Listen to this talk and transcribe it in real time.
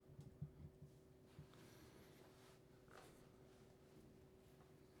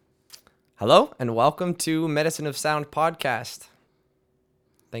Hello and welcome to Medicine of Sound podcast.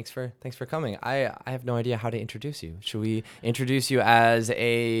 Thanks for coming. I have no idea how to introduce you. Should we introduce you as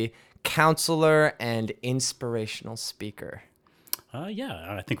a counselor and inspirational speaker?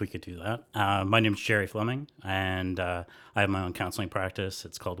 Yeah, I think we could do that. My name's Jerry Fleming, and I have my own counseling practice.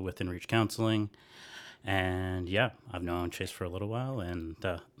 It's called Within Reach Counseling. And yeah, I've known Chase for a little while, and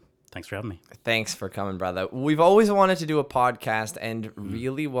thanks for having me. Thanks for coming, brother. We've always wanted to do a podcast, and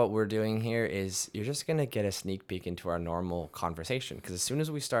really what we're doing here is you're just going to get a sneak peek into our normal conversation, because as soon as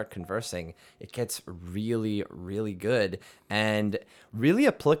we start conversing, it gets really, really good and really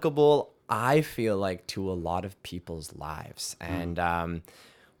applicable, I feel like, to a lot of people's lives. And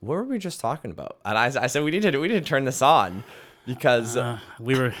what were we just talking about? And I said we need to turn this on because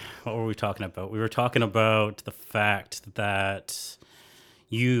What were we talking about? We were talking about the fact that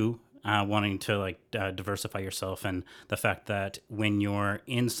you wanting to diversify yourself, and the fact that when you're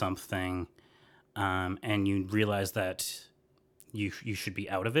in something and you realize that you should be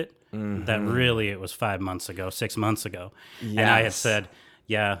out of it, that really it was 5 months ago, 6 months ago. And I had said,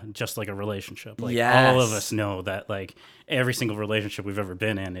 yeah, just like a relationship. Like all of us know that like every single relationship we've ever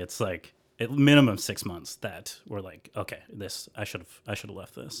been in, it's like at minimum 6 months that we're like, okay, this I should have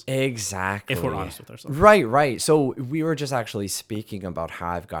left this. Exactly. If we're honest with ourselves. Right. So we were just actually speaking about how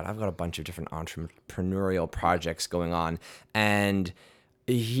I've got a bunch of different entrepreneurial projects going on, and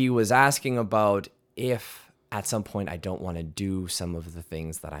he was asking about if at some point I don't want to do some of the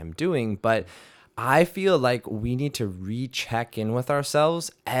things that I'm doing, but I feel like we need to recheck in with ourselves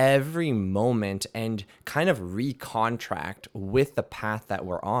every moment and kind of recontract with the path that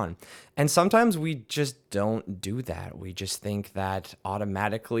we're on. And sometimes we just don't do that. We just think that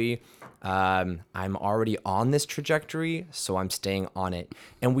automatically I'm already on this trajectory, so I'm staying on it.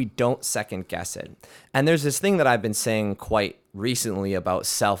 And we don't second guess it. And there's this thing that I've been saying quite recently about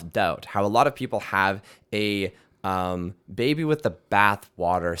self-doubt, how a lot of people have a baby with the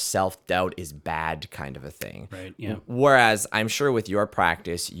bathwater, self-doubt is bad kind of a thing. Right. Yeah. Whereas I'm sure with your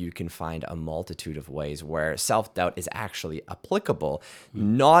practice, you can find a multitude of ways where self-doubt is actually applicable,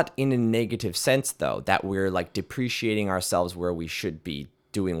 not in a negative sense though, that we're like depreciating ourselves where we should be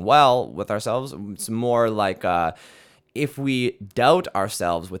doing well with ourselves. It's more like, if we doubt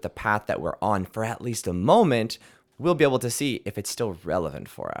ourselves with the path that we're on for at least a moment, we'll be able to see if it's still relevant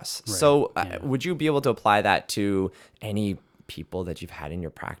for us. Right. So would you be able to apply that to any people that you've had in your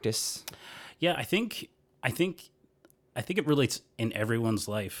practice? Yeah, I think it relates in everyone's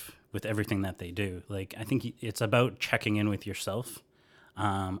life with everything that they do. Like, I think it's about checking in with yourself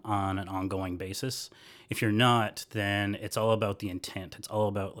on an ongoing basis. If you're not, then it's all about the intent. It's all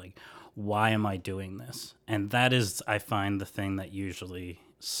about like, why am I doing this? And that is, I find, the thing that usually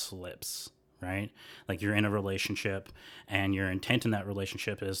slips. Right? Like you're in a relationship and your intent in that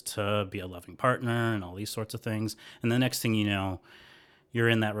relationship is to be a loving partner and all these sorts of things. And the next thing you know, you're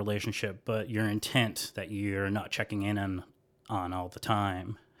in that relationship, but your intent that you're not checking in on all the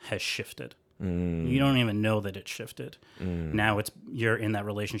time has shifted. You don't even know that it's shifted. Now you're in that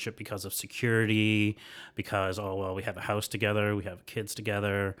relationship because of security, because, oh, well, we have a house together, we have kids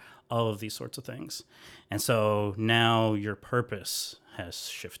together, all of these sorts of things. And so now your purpose has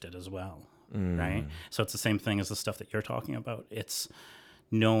shifted as well. Right? So it's the same thing as the stuff that you're talking about. It's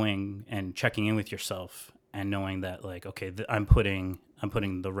knowing and checking in with yourself and knowing that like, okay, I'm putting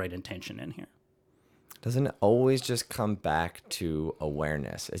the right intention in here. Doesn't it always just come back to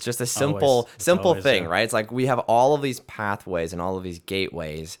awareness? It's just a simple thing, right? It's like we have all of these pathways and all of these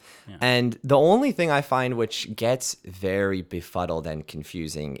gateways. Yeah. And the only thing I find which gets very befuddled and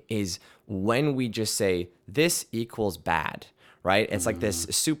confusing is when we just say this equals bad. Right? It's like this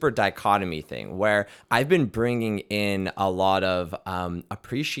super dichotomy thing where I've been bringing in a lot of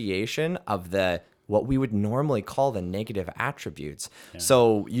appreciation of what we would normally call the negative attributes. Yeah.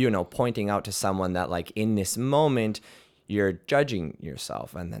 So, pointing out to someone that like in this moment, you're judging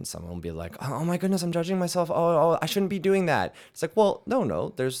yourself, and then someone will be like, oh my goodness, I'm judging myself. Oh, I shouldn't be doing that. It's like, well,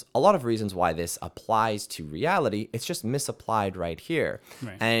 no. There's a lot of reasons why this applies to reality. It's just misapplied right here.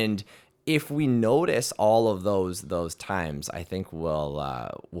 Right. And if we notice all of those times, I think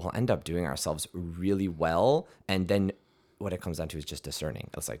we'll end up doing ourselves really well. And then what it comes down to is just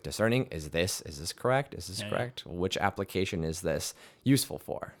discerning. It's like discerning, is this correct? Is this correct? Yeah. Which application is this useful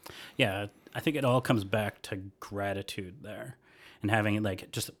for? Yeah, I think it all comes back to gratitude there, and having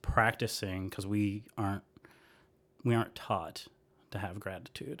like just practicing, because we aren't taught to have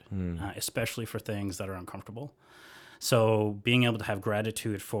gratitude, especially for things that are uncomfortable. So being able to have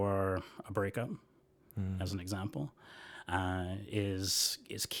gratitude for a breakup, as an example, is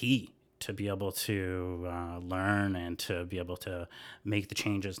key to be able to learn and to be able to make the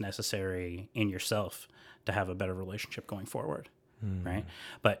changes necessary in yourself to have a better relationship going forward, right?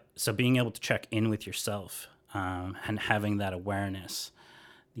 But so being able to check in with yourself and having that awareness.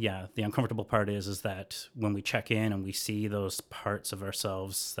 Yeah, the uncomfortable part is that when we check in and we see those parts of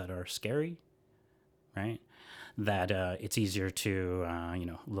ourselves that are scary, right? That it's easier to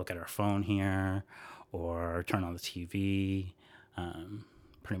look at our phone here or turn on the TV,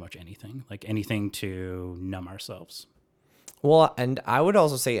 pretty much anything to numb ourselves. Well, and I would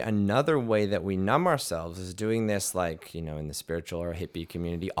also say another way that we numb ourselves is doing this, like, in the spiritual or hippie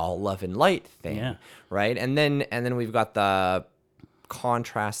community, all love and light thing, right? And then we've got the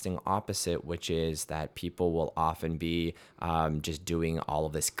contrasting opposite, which is that people will often be just doing all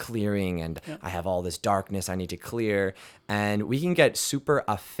of this clearing, and I have all this darkness I need to clear, and we can get super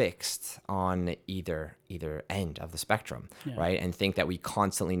affixed on either end of the spectrum, right? And think that we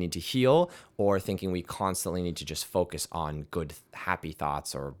constantly need to heal, or thinking we constantly need to just focus on good, happy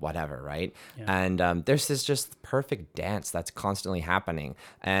thoughts or whatever, right? And there's this just perfect dance that's constantly happening.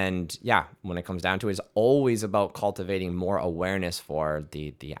 And when it comes down to it, it's always about cultivating more awareness for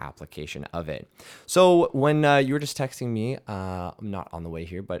the application of it. So when you were just texting me, not on the way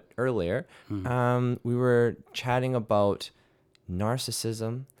here, but earlier, we were chatting about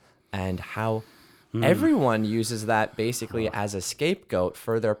narcissism and how everyone uses that basically as a scapegoat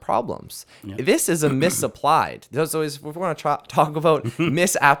for their problems. This is a misapplied. So if we want to talk about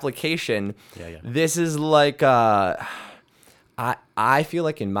misapplication, this is like, I feel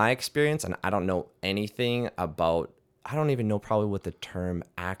like in my experience, and I don't know anything about, I don't even know probably what the term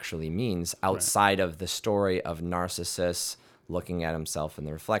actually means outside of the story of Narcissus looking at himself in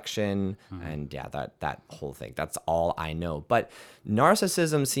the reflection and that whole thing. That's all I know. But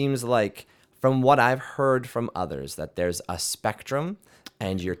narcissism seems like, from what I've heard from others, that there's a spectrum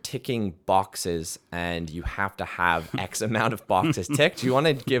and you're ticking boxes and you have to have X amount of boxes ticked. Do you want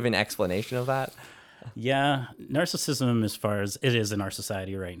to give an explanation of that? Yeah, narcissism, as far as it is in our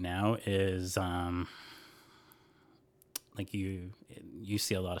society right now, is like you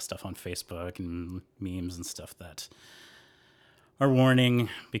see a lot of stuff on Facebook and memes and stuff that are warning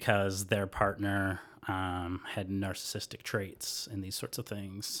because their partner had narcissistic traits and these sorts of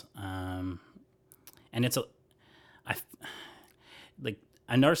things. And it's like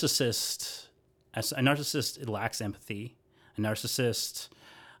a narcissist. A narcissist lacks empathy. A narcissist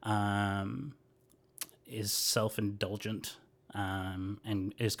is self-indulgent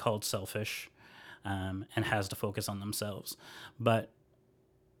and is called selfish and has to focus on themselves. But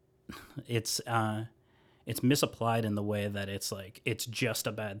it's misapplied in the way that it's like it's just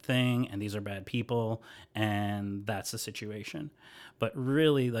a bad thing and these are bad people and that's the situation. But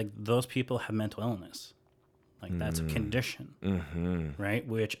really, like, those people have mental illness. Like, that's a condition, right?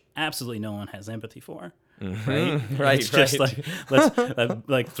 Which absolutely no one has empathy for. Right? It's just like, let's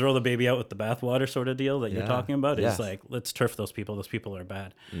like throw the baby out with the bathwater sort of deal that you're talking about. It's like, let's turf those people. Those people are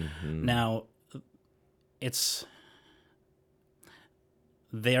bad. Now,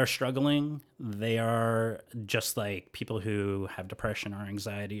 they are struggling. They are just like people who have depression or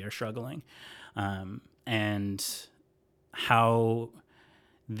anxiety are struggling. And how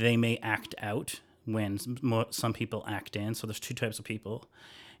they may act out when some people act in. So there's two types of people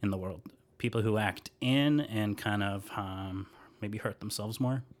in the world. People who act in and kind of maybe hurt themselves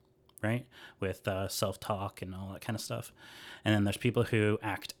more, right? With self-talk and all that kind of stuff. And then there's people who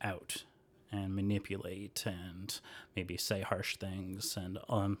act out and manipulate and maybe say harsh things and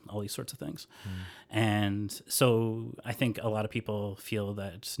all these sorts of things. And so I think a lot of people feel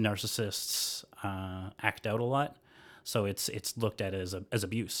that narcissists act out a lot. So it's looked at as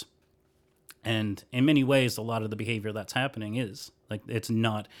abuse. And in many ways, a lot of the behavior that's happening is like, it's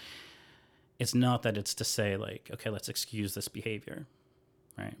not that it's to say like, okay, let's excuse this behavior,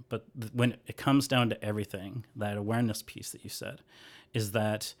 right? But when it comes down to everything, that awareness piece that you said is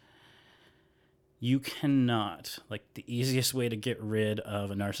that you cannot, like, the easiest way to get rid of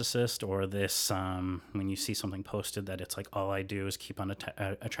a narcissist or this, when you see something posted that it's like, all I do is keep on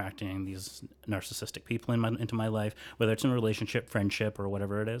attracting these narcissistic people into my life, whether it's in a relationship, friendship, or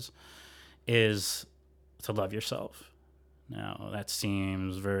whatever it is to love yourself. Now, that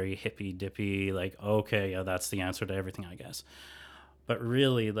seems very hippy-dippy, like, okay, yeah, that's the answer to everything, I guess. But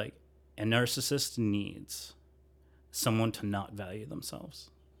really, like, a narcissist needs someone to not value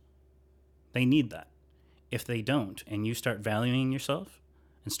themselves. They need that. If they don't, and you start valuing yourself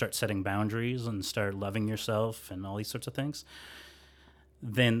and start setting boundaries and start loving yourself and all these sorts of things,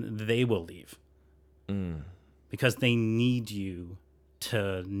 then they will leave. Because they need you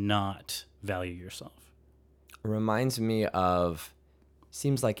to not value yourself. Reminds me of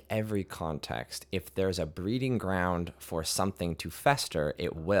seems like every context, if there's a breeding ground for something to fester,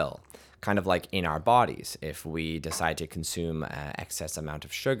 it will. Kind of like in our bodies. If we decide to consume an excess amount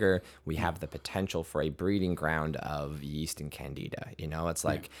of sugar, we have the potential for a breeding ground of yeast and candida. You know, it's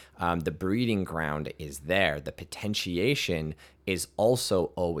like the breeding ground is there. The potentiation is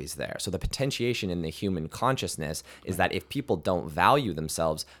also always there. So the potentiation in the human consciousness is that if people don't value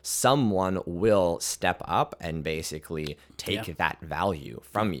themselves, someone will step up and basically take that value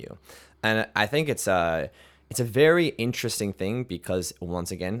from you. And I think it's a very interesting thing because,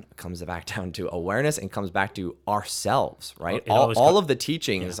 once again, it comes back down to awareness and comes back to ourselves, right? All of the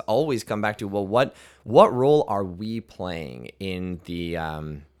teachings always come back to, well, what role are we playing in the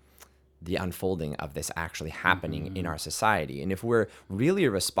unfolding of this actually happening in our society? And if we're really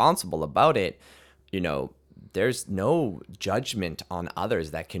responsible about it, you know, there's no judgment on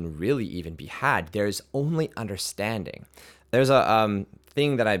others that can really even be had. There's only understanding. There's a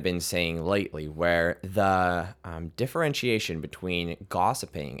thing that I've been saying lately where the differentiation between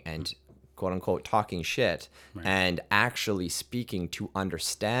gossiping and quote unquote talking shit and actually speaking to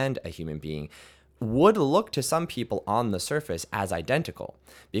understand a human being would look to some people on the surface as identical,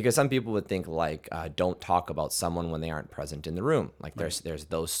 because some people would think like don't talk about someone when they aren't present in the room. Like there's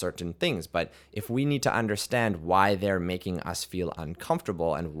those certain things, but if we need to understand why they're making us feel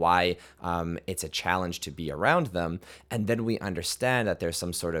uncomfortable and why it's a challenge to be around them, and then we understand that there's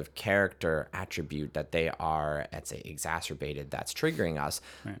some sort of character attribute that they are, let's say, exacerbated that's triggering us,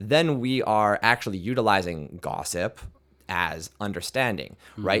 then we are actually utilizing gossip as understanding,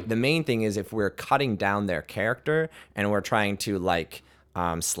 right? The main thing is if we're cutting down their character and we're trying to like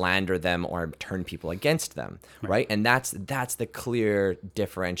slander them or turn people against them, right? And that's the clear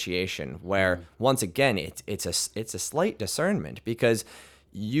differentiation where once again it's a slight discernment, because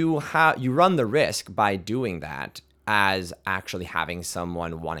you run the risk by doing that as actually having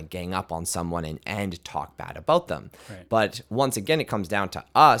someone want to gang up on someone and talk bad about them. But once again, it comes down to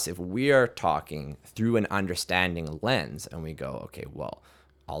us. If we are talking through an understanding lens and we go, okay, well,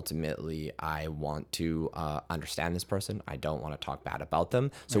 ultimately, I want to understand this person. I don't want to talk bad about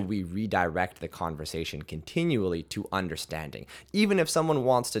them. So we redirect the conversation continually to understanding, even if someone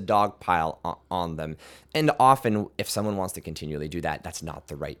wants to dogpile on them. And often, if someone wants to continually do that, that's not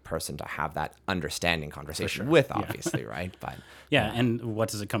the right person to have that understanding conversation with, obviously, right? But and what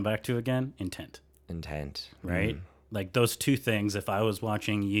does it come back to again? Intent, right? Like those two things. If I was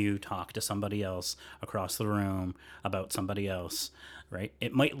watching you talk to somebody else across the room about somebody else, right,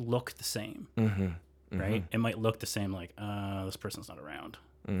 it might look the same, right? It might look the same, like this person's not around,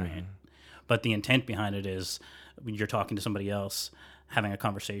 right? But the intent behind it is when you're talking to somebody else, having a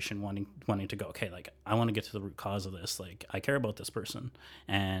conversation, wanting to go, okay, like I want to get to the root cause of this. Like I care about this person,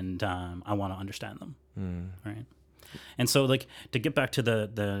 and I want to understand them, right? And so, like, to get back to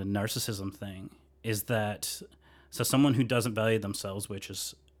the narcissism thing, is that so someone who doesn't value themselves, which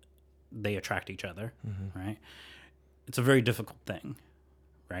is they attract each other, right? It's a very difficult thing,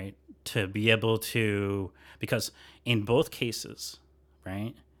 right? To be able to, because in both cases,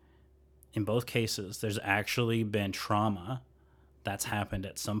 right? In both cases, there's actually been trauma that's happened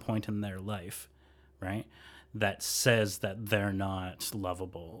at some point in their life, right? That says that they're not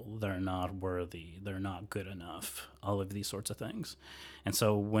lovable, they're not worthy, they're not good enough, all of these sorts of things. And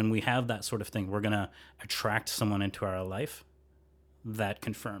so when we have that sort of thing, we're going to attract someone into our life that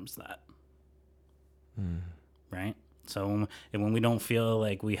confirms that, right? So when we don't feel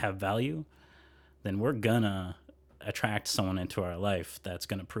like we have value, then we're going to attract someone into our life that's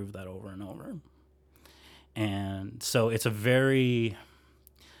going to prove that over and over. And so it's the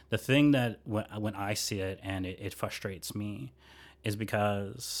thing that when I see it and it frustrates me is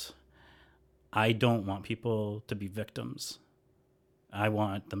because I don't want people to be victims. I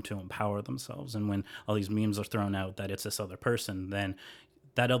want them to empower themselves. And when all these memes are thrown out that it's this other person, then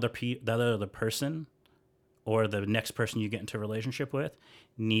that other person or the next person you get into a relationship with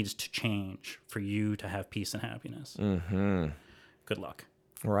needs to change for you to have peace and happiness. Good luck.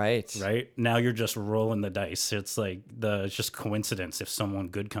 Right. Now you're just rolling the dice. It's like it's just coincidence if someone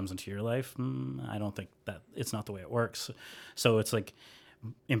good comes into your life. I don't think that it's not the way it works. So it's like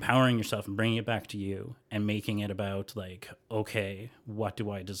empowering yourself and bringing it back to you and making it about like, okay, what do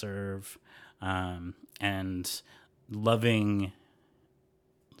I deserve? And loving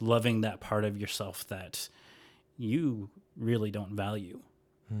that part of yourself that you really don't value,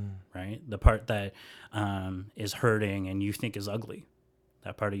 right? The part that is hurting and you think is ugly.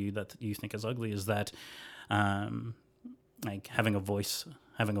 That part of you that you think is ugly is that like having a voice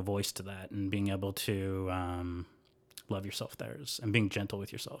to that and being able to love yourself and being gentle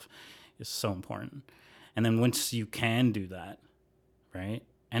with yourself is so important. And then once you can do that, right?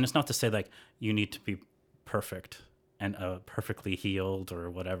 And it's not to say like you need to be perfect and perfectly healed or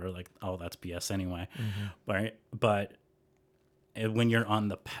whatever. Like, oh, that's BS anyway, right? But when you're on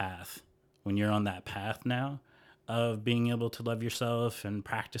the path, when you're on that path now of being able to love yourself and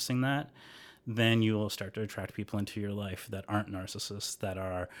practicing that, then you will start to attract people into your life that aren't narcissists, that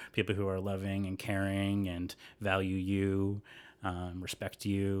are people who are loving and caring and value you, respect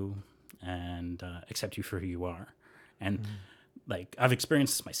you, and accept you for who you are. And like, I've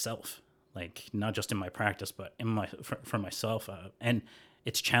experienced this myself, like not just in my practice, but for myself. And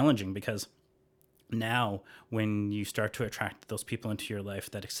it's challenging because now when you start to attract those people into your life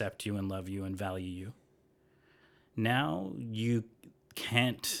that accept you and love you and value you, now you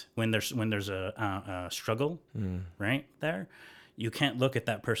can't, when there's a struggle right there, you can't look at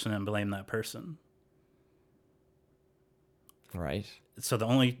that person and blame that person, right? So the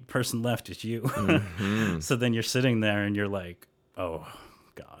only person left is you. So then you're sitting there and you're like, oh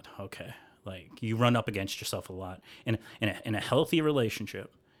God, okay. Like, you run up against yourself a lot in a healthy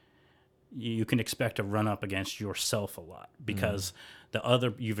relationship. You can expect to run up against yourself a lot because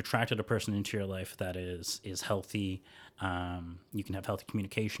you've attracted a person into your life that is healthy. You can have healthy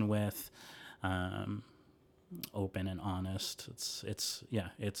communication with, open and honest.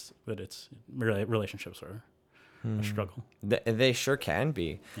 Relationships are a struggle. They sure can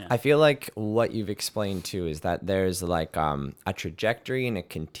be. Yeah. I feel like what you've explained too is that there's like a trajectory and a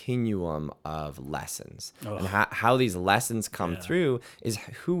continuum of lessons. And how these lessons come through is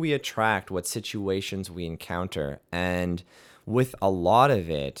who we attract, what situations we encounter. And with a lot of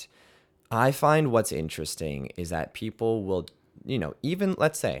it, I find what's interesting is that people will, even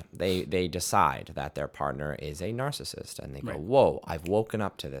let's say they decide that their partner is a narcissist and they go, whoa, I've woken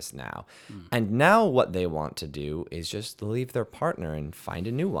up to this now. And now what they want to do is just leave their partner and find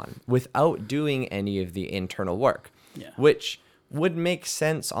a new one without doing any of the internal work, which would make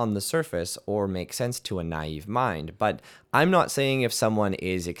sense on the surface or make sense to a naive mind. But I'm not saying if someone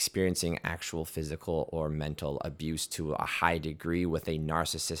is experiencing actual physical or mental abuse to a high degree with a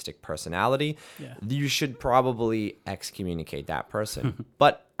narcissistic personality, you should probably excommunicate that person.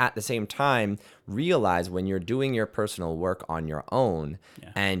 But at the same time, realize when you're doing your personal work on your own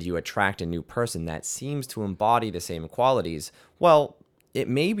and you attract a new person that seems to embody the same qualities, well, it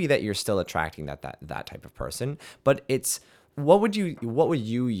may be that you're still attracting that type of person, but it's what would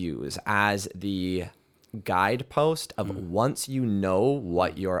you use as the guidepost of once you know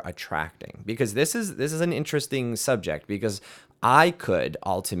what you're attracting? Because this is an interesting subject, because I could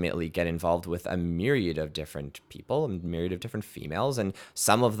ultimately get involved with a myriad of different people, a myriad of different females, and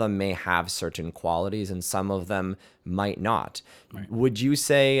some of them may have certain qualities and some of them might not. Right. Would you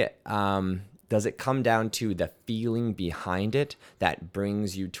say, does it come down to the feeling behind it that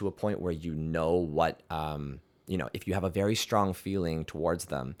brings you to a point where you know what, if you have a very strong feeling towards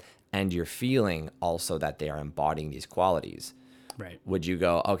them and you're feeling also that they are embodying these qualities, right? Would you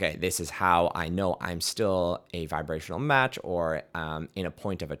go, okay, this is how I know I'm still a vibrational match or in a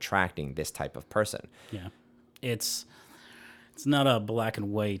point of attracting this type of person? Yeah. It's not a black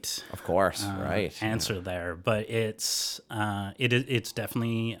and white, of course, right, answer there, but it's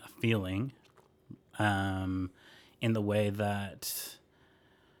definitely a feeling, in the way that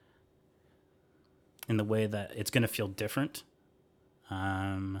it's going to feel different.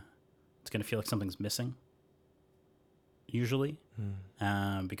 It's going to feel like something's missing, usually,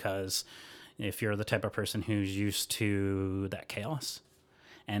 because if you're the type of person who's used to that chaos,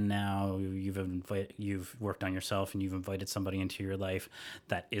 and now you've worked on yourself and you've invited somebody into your life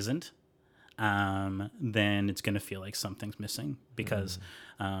that isn't, then it's going to feel like something's missing, because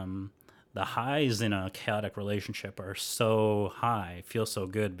the highs in a chaotic relationship are so high, feel so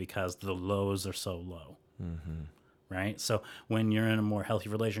good, because the lows are so low. Right? So when you're in a more healthy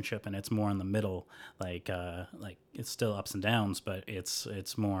relationship and it's more in the middle, like it's still ups and downs, but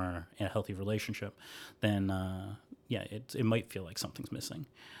it's more in a healthy relationship, then it might feel like something's missing.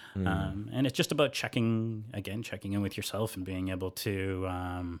 And it's just about checking in with yourself and being able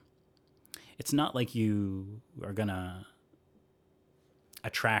to, it's not like you are gonna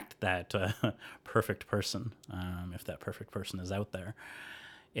attract that perfect person, if that perfect person is out there.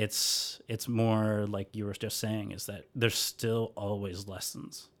 It's more like you were just saying, is that there's still always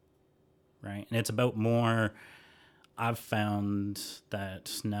lessons, right? And it's about more. I've found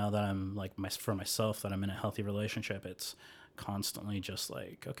that now that I'm for myself, that I'm in a healthy relationship, it's constantly just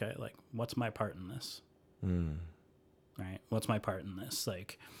like, okay, like, what's my part in this? Right? What's my part in this?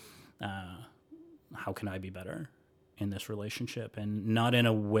 Like, how can I be better in this relationship? And not in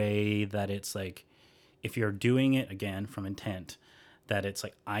a way that it's like, if you're doing it again from intent, that it's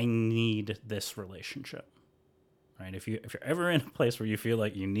like, I need this relationship, right? If you're ever in a place where you feel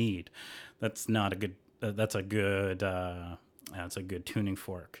like you need, that's not a good. That's a good. That's a good tuning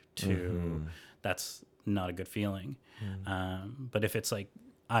fork to. That's not a good feeling. But if it's like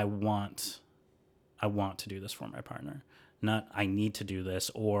I want to do this for my partner, not I need to do this,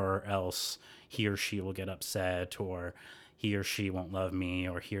 or else he or she will get upset, or he or she won't love me,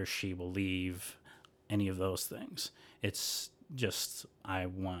 or he or she will leave. Any of those things. It's just I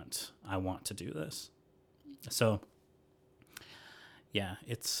want to do this. So yeah,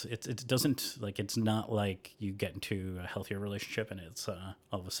 it doesn't like it's not like you get into a healthier relationship and it's all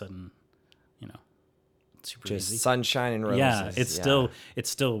of a sudden, super just easy. Sunshine and roses. Yeah, it's still work. It's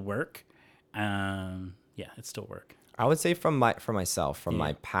still work. I would say from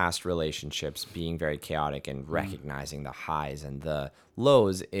my past relationships being very chaotic and recognizing the highs and the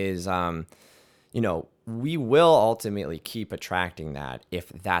lows is we will ultimately keep attracting that if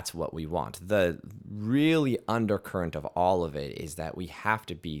that's what we want. The really undercurrent of all of it is that we have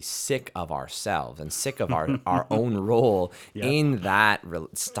to be sick of ourselves and sick of our own role in that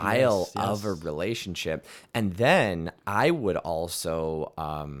style of a relationship. And then I would also,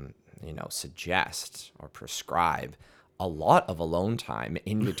 suggest or prescribe a lot of alone time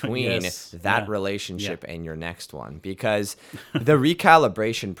in between that relationship and your next one, because the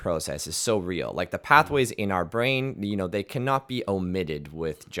recalibration process is so real. Like the pathways in our brain, they cannot be omitted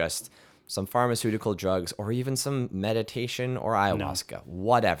with just some pharmaceutical drugs or even some meditation or ayahuasca,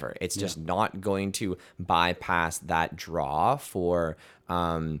 whatever. It's just not going to bypass that draw for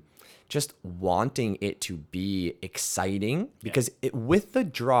just wanting it to be exciting, because with the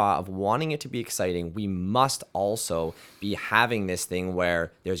draw of wanting it to be exciting, we must also be having this thing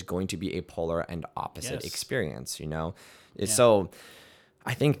where there's going to be a polar and opposite experience, So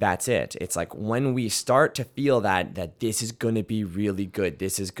I think that's it. It's like when we start to feel that this is going to be really good,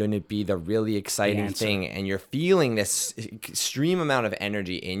 this is going to be the really exciting thing, and you're feeling this extreme amount of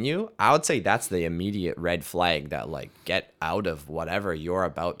energy in you, I would say that's the immediate red flag that get out of whatever you're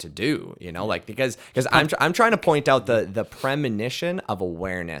about to do, because I'm trying to point out the premonition of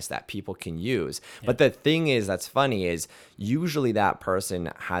awareness that people can use. But the thing is that's funny is usually that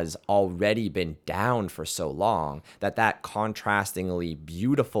person has already been down for so long that contrastingly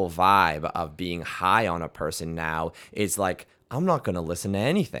beautiful vibe of being high on a person now is like, I'm not going to listen to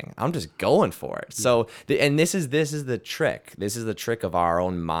anything. I'm just going for it. So, this is the trick. This is the trick of our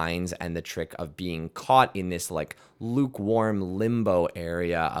own minds and the trick of being caught in this lukewarm limbo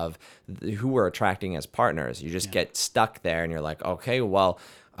area of who we're attracting as partners. You just get stuck there and you're like, okay, well,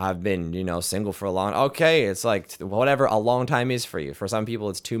 I've been, single for a long, okay, it's like whatever a long time is for you. For some people,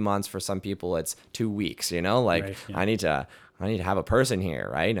 it's 2 months. For some people, it's 2 weeks, I need to have a person here,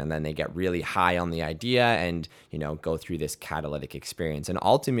 right? And then they get really high on the idea and, go through this catalytic experience. And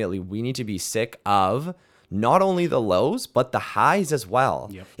ultimately, we need to be sick of not only the lows, but the highs as well.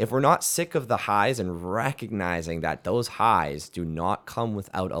 Yep. If we're not sick of the highs and recognizing that those highs do not come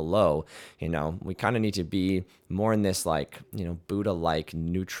without a low, we kind of need to be more in this Buddha-like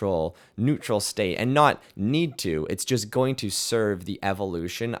neutral state, and not need to. It's just going to serve the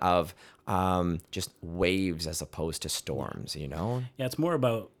evolution of just waves as opposed to storms, Yeah, it's more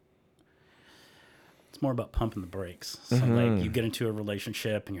about pumping the brakes. So you get into a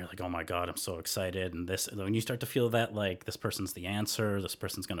relationship and you're like, oh my God, I'm so excited. And when you start to feel that this person's the answer, this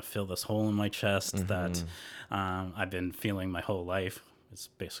person's going to fill this hole in my chest that I've been feeling my whole life. It's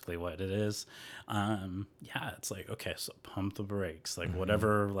basically what it is. It's like, okay, so pump the brakes.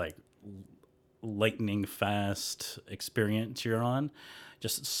 Whatever lightning fast experience you're on,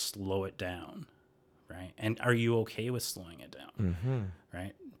 just slow it down, right? And are you okay with slowing it down,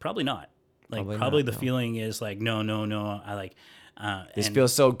 right? Probably not. Probably the feeling is no. This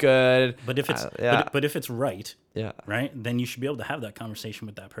feels so good. But if it's but if it's right, right, then you should be able to have that conversation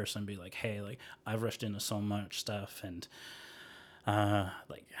with that person and be like, hey, I've rushed into so much stuff, and I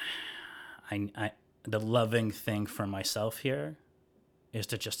the loving thing for myself here is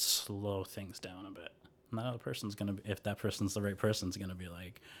to just slow things down a bit. Now if that person's the right person, is gonna be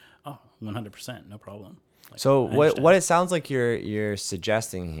like, oh, 100%, no problem. So what it sounds like you're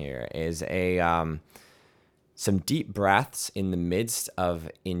suggesting here is some deep breaths in the midst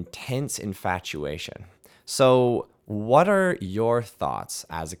of intense infatuation. So what are your thoughts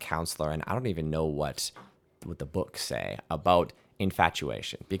as a counselor? And I don't even know what the books say about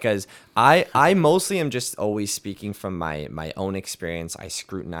infatuation, because I mostly am just always speaking from my own experience. I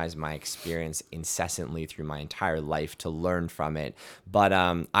scrutinize my experience incessantly through my entire life to learn from it. But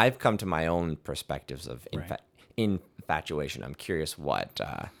I've come to my own perspectives of infatuation. I'm curious what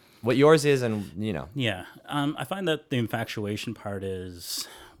yours is, and Yeah, I find that the infatuation part is,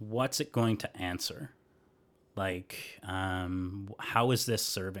 what's it going to answer? Like, how is this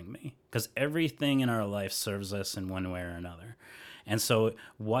serving me? Because everything in our life serves us in one way or another. And so,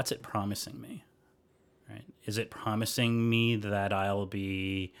 what's it promising me? Right? Is it promising me that I'll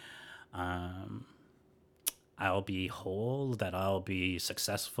be whole, that I'll be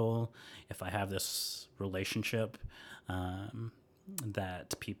successful if I have this relationship,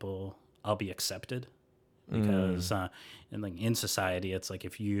 that I'll be accepted? Because in society, it's like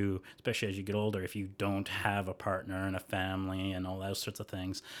if you, especially as you get older, if you don't have a partner and a family and all those sorts of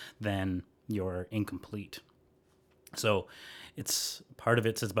things, then you're incomplete. So it's part of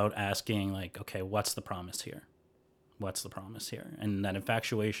it's about asking like, okay, what's the promise here? What's the promise here? And that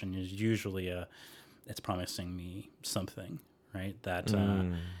infatuation is usually it's promising me something, right? That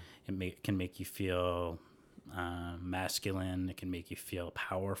can make you feel masculine. It can make you feel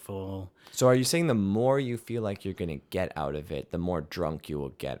powerful. So are you saying the more you feel like you're going to get out of it, the more drunk you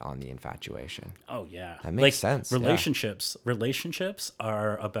will get on the infatuation? Oh yeah, That makes sense. Relationships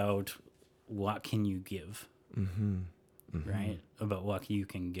are about what can you give, right? About what you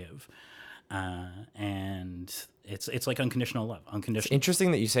can give, and it's like unconditional love. It's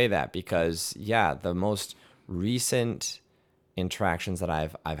interesting that you say that because the most recent interactions that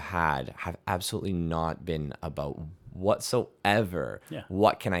I've had have absolutely not been about whatsoever.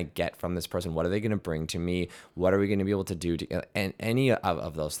 What can I get from this person? What are they going to bring to me? What are we going to be able to do to, and any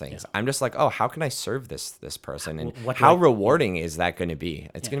of those things? I'm just like, oh, how can I serve this person, and how rewarding is that going to be?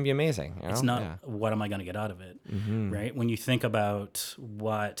 It's going to be amazing. You know? It's not what am I going to get out of it, right? When you think about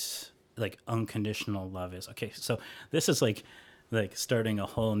what like unconditional love is, okay, so this is like starting a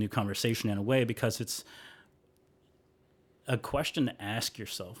whole new conversation in a way, because it's a question to ask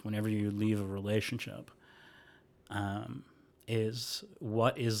yourself whenever you leave a relationship, is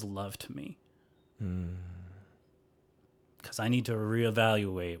what is love to me? Because I need to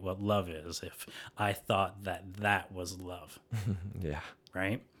reevaluate what love is if I thought that was love.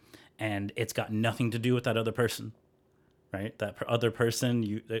 Right? And it's got nothing to do with that other person, right? That other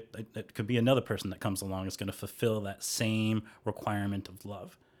person, it could be another person that comes along is going to fulfill that same requirement of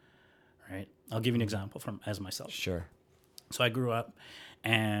love, right? I'll give you an example as myself. Sure. So I grew up,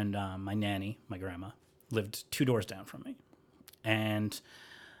 and my nanny, my grandma, lived 2 doors down from me. And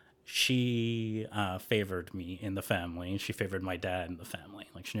she favored me in the family, and she favored my dad in the family.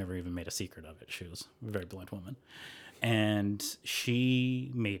 Like, she never even made a secret of it. She was a very blunt woman. And she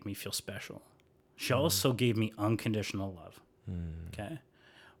made me feel special. She also gave me unconditional love. Okay?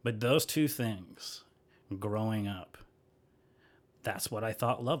 But those two things, growing up, that's what I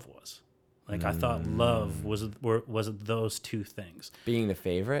thought love was. Like, I thought love was those two things. Being the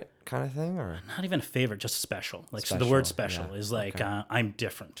favorite kind of thing, or not even a favorite, just special. Like, special, so the word special is like, okay. I'm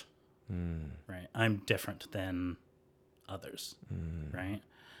different, right? I'm different than others, right?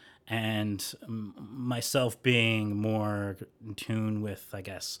 And myself being more in tune with, I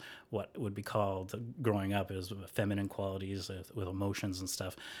guess, what would be called growing up is feminine qualities with emotions and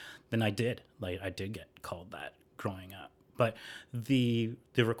stuff, then I did get called that growing up. But the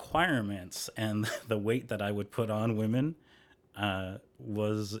requirements and the weight that I would put on women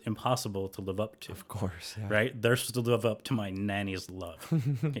was impossible to live up to. Of course, yeah. Right? They're supposed to live up to my nanny's love.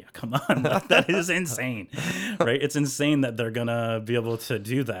 Yeah, come on. That is insane. Right? It's insane that they're going to be able to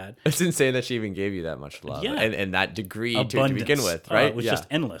do that. It's insane that she even gave you that much love. Yeah. And that degree to begin with, right? It was just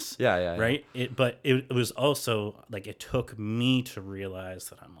endless. Yeah. Right? But it was also, like, it took me to realize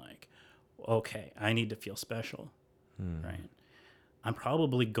that I'm like, okay, I need to feel special. Right? I'm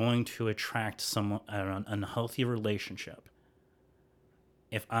probably going to attract someone, an unhealthy relationship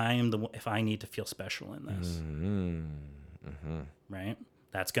if I need to feel special in this. Right?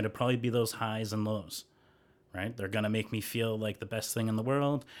 That's going to probably be those highs and lows. Right? They're going to make me feel like the best thing in the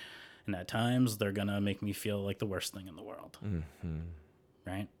world, and at times they're going to make me feel like the worst thing in the world.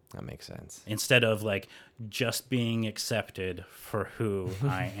 Right? That makes sense. Instead of like just being accepted for who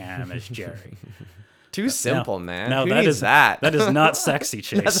I am as Jerry. Too simple, man. No, Who that needs is that. That is not sexy,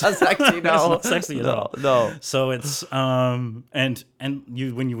 Chase. That's not sexy. No, that's not sexy at all. No. So it's when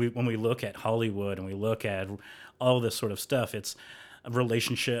we look at Hollywood and we look at all this sort of stuff, it's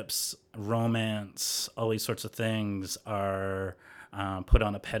relationships, romance, all these sorts of things are put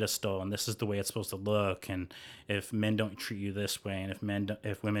on a pedestal, and this is the way it's supposed to look. And if men don't treat you this way, and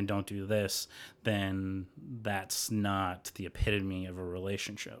if women don't do this, then that's not the epitome of a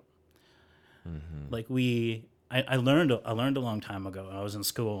relationship. Like I learned a long time ago. I was in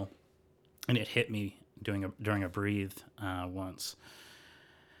school, and it hit me during a breathe once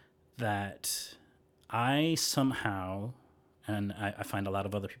that I somehow, and I find a lot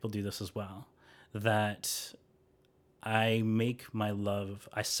of other people do this as well, that I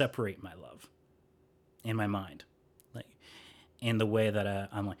separate my love. in my mind, like in the way that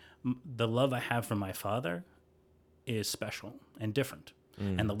I'm like, the love I have for my father is special and different.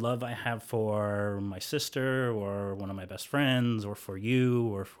 And the love I have for my sister or one of my best friends or for you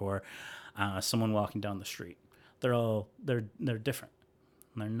or for someone walking down the street, they're different.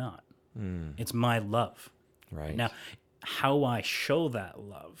 They're not. It's my love. Right. Now, how I show that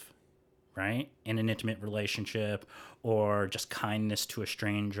love, right, in an intimate relationship or just kindness to a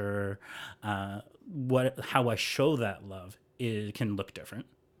stranger, how I show that love can look different,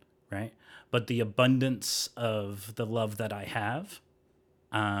 right? But the abundance of the love that I have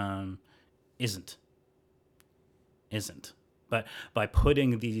isn't. But by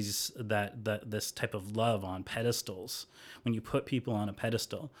putting this type of love on pedestals, when you put people on a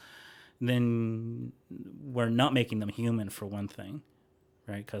pedestal, then we're not making them human, for one thing,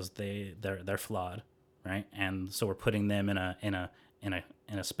 right? Because they're flawed, right? And so we're putting them in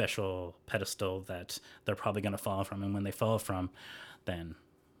a special pedestal that they're probably going to fall from, and when they fall from, then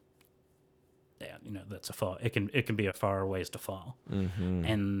yeah, that's a fall. It can be a far ways to fall,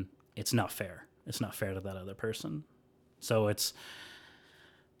 and it's not fair. It's not fair to that other person. So it's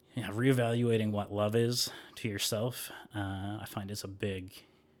reevaluating what love is to yourself. I find is a big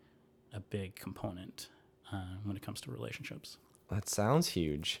component when it comes to relationships. That sounds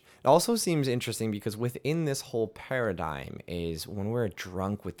huge. It also seems interesting because within this whole paradigm is when we're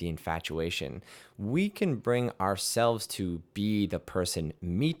drunk with the infatuation, we can bring ourselves to be the person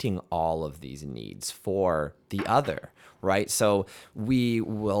meeting all of these needs for the other, right? So we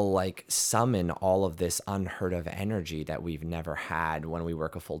will like summon all of this unheard of energy that we've never had when we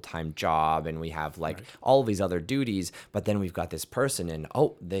work a full-time job and we have like all of these other duties, but then we've got this person and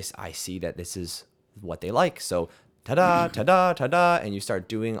I see that this is what they like. So ta-da, ta-da, ta-da, and you start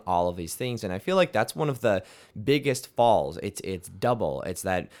doing all of these things. And I feel like that's one of the biggest falls. It's double. It's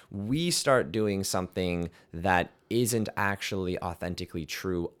that we start doing something that isn't actually authentically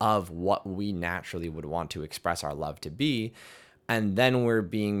true of what we naturally would want to express our love to be. And then we're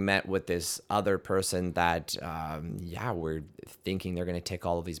being met with this other person that, we're thinking they're going to tick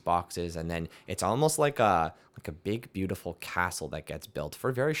all of these boxes. And then it's almost like a big, beautiful castle that gets built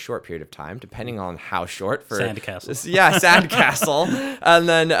for a very short period of time, depending on how short. Sandcastle. Yeah, sandcastle.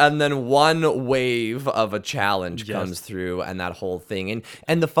 and then one wave of a challenge comes through, and that whole thing.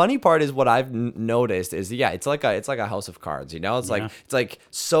 And the funny part is what I've noticed is, it's like a house of cards. It's like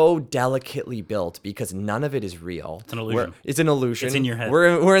so delicately built because none of it is real. It's an illusion. It's an illusion. It's in your head.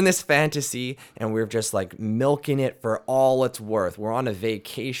 We're in this fantasy, and we're just like milking it for all it's worth. We're on a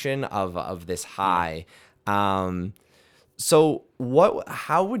vacation of this high. So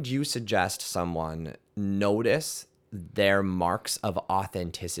how would you suggest someone notice their marks of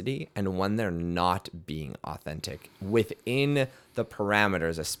authenticity and when they're not being authentic within the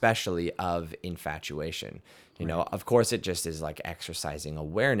parameters, especially of infatuation? Of course, it just is like exercising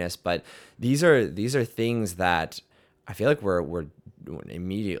awareness, but these are things that I feel like we're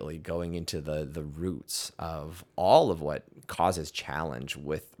immediately going into the roots of all of what causes challenge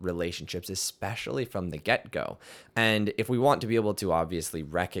with relationships, especially from the get-go. And if we want to be able to obviously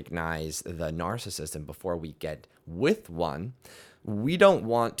recognize the narcissist and before we get with one, we don't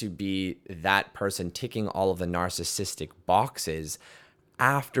want to be that person ticking all of the narcissistic boxes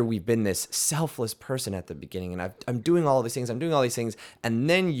after we've been this selfless person at the beginning, and I'm doing all these things, and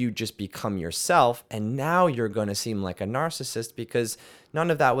then you just become yourself, and now you're going to seem like a narcissist because none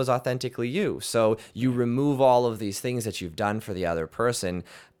of that was authentically you. So you remove all of these things that you've done for the other person,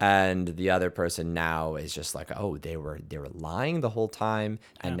 and the other person now is just like, oh, they were lying the whole time,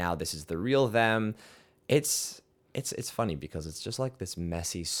 and now this is the real them. It's funny because it's just like this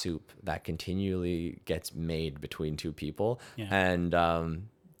messy soup that continually gets made between two people. Yeah. And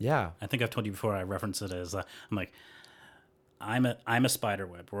I think I've told you before, I reference it as I'm like, I'm a spider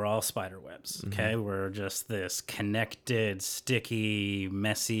web. We're all spider webs. Okay. We're just this connected, sticky,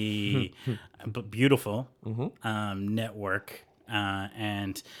 messy, but beautiful network.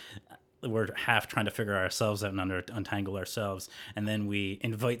 And we're half trying to figure ourselves out and untangle ourselves, and then we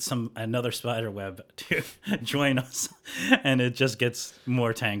invite another spider web to join us, and it just gets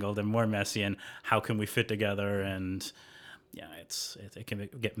more tangled and more messy. And how can we fit together? And it can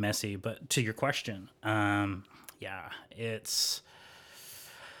get messy. But to your question, it's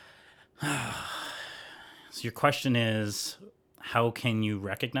so your question is, how can you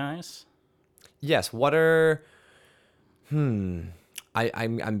recognize? Yes. What are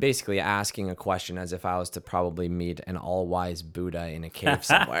I'm basically asking a question as if I was to probably meet an all-wise Buddha in a cave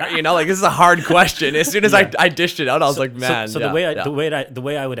somewhere. Like, this is a hard question. As soon as I dished it out, I was like, man. So the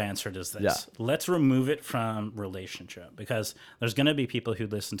way I would answer it is this. Yeah. Let's remove it from relationship, because there's going to be people who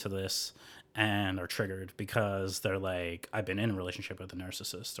listen to this and are triggered because they're like, I've been in a relationship with a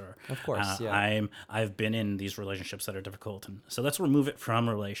narcissist, or Of course, yeah. I've been in these relationships that are difficult, and so let's remove it from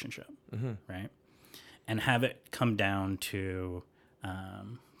a relationship, right? And have it come down to,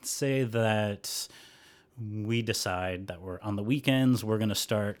 say that we decide that we're on the weekends, we're going to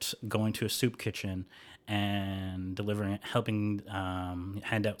start going to a soup kitchen and helping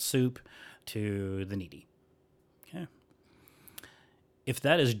hand out soup to the needy. Okay. If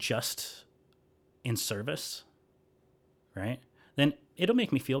that is just in service, right, then it'll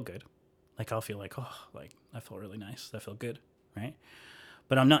make me feel good. Like I'll feel like, oh, like I feel really nice. That felt good, right?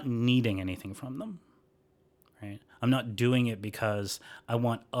 But I'm not needing anything from them, right? I'm not doing it because I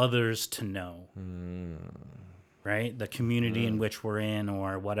want others to know, right? The community in which we're in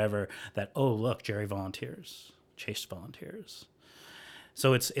or whatever, that, oh, look, Jerry volunteers, Chase volunteers.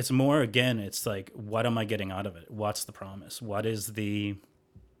 So it's more, again, it's like, what am I getting out of it? What's the promise? What is it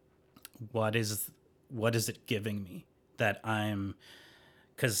giving me that I'm,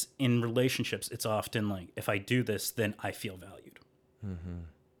 because in relationships, it's often like, if I do this, then I feel valued,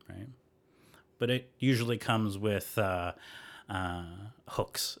 right? But it usually comes with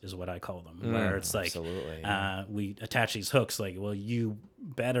hooks, is what I call them, where it's like, we attach these hooks, like, well, you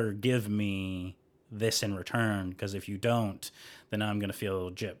better give me this in return, because if you don't, then I'm going to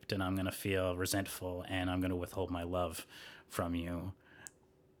feel gypped and I'm going to feel resentful and I'm going to withhold my love from you.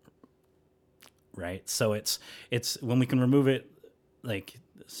 Right. So it's when we can remove it, like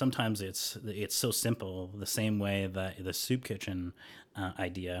sometimes it's so simple, the same way that the soup kitchen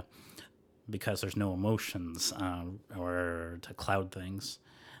idea, because there's no emotions or to cloud things.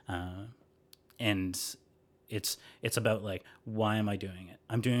 And it's about like, why am I doing it?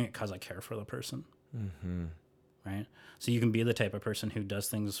 I'm doing it because I care for the person. Right. So you can be the type of person who does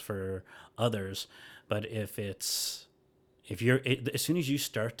things for others, but as soon as you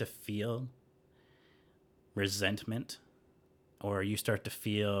start to feel resentment, or you start to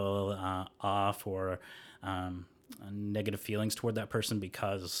feel off, or negative feelings toward that person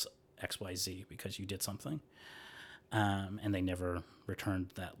because XYZ, because you did something, and they never returned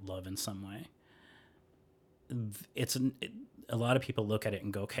that love in some way, a lot of people look at it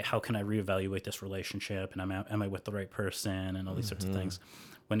and go, okay, how can I reevaluate this relationship, and am I with the right person, and all these sorts of things,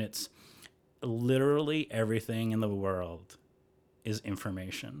 when it's literally everything in the world is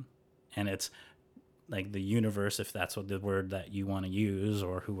information, and it's like the universe, if that's what the word that you want to use,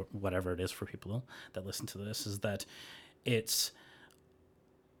 or whatever it is for people that listen to this, is that it's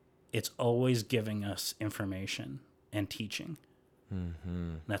always giving us information and teaching.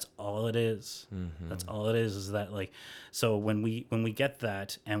 That's all it is. That's all it is that, like, so when we get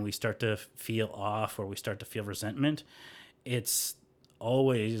that and we start to feel off, or we start to feel resentment, it's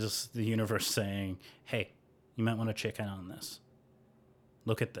always the universe saying, hey, you might want to check in on this.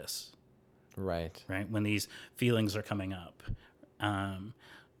 Look at this. Right. When these feelings are coming up,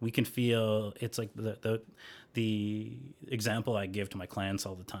 we can feel, it's like the example I give to my clients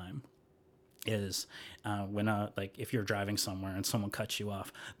all the time is when like if you're driving somewhere and someone cuts you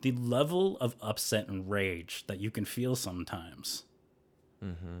off, the level of upset and rage that you can feel sometimes.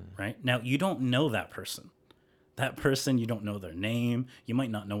 Right now, you don't know that person. You don't know their name. You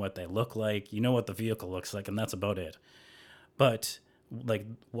might not know what they look like. You know what the vehicle looks like, and that's about it. But like,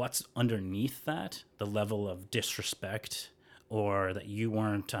 what's underneath that, the level of disrespect, or that you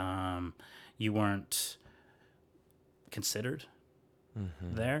weren't considered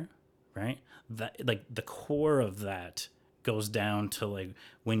there, right? That, like, the core of that goes down to like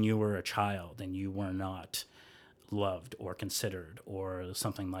when you were a child and you were not loved or considered or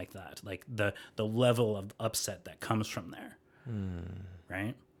something like that, like the level of upset that comes from there.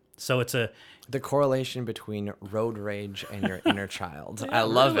 Right. So it's the correlation between road rage and your inner child. Yeah, I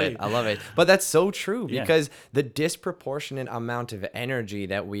love really. it. I love it. But that's so true, because the disproportionate amount of energy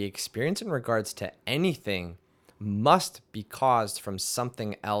that we experience in regards to anything must be caused from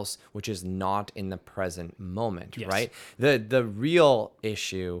something else which is not in the present moment, right? The real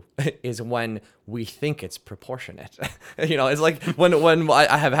issue is when we think it's proportionate. It's like when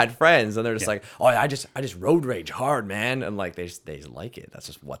I have had friends and they're just like, oh, I just road rage hard, man, and like they like it. That's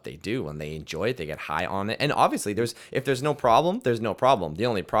just what they do, and they enjoy it. They get high on it, and obviously if there's no problem, there's no problem. The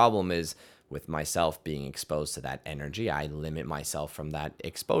only problem is with myself being exposed to that energy. I limit myself from that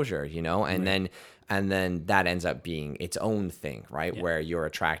exposure, and then that ends up being its own thing, right? Where you're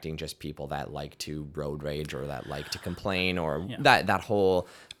attracting just people that like to road rage, or that like to complain, or that whole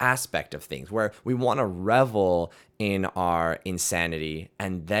aspect of things, where we want to revel in our insanity,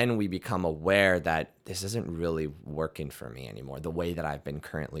 and then we become aware that this isn't really working for me anymore, the way that I've been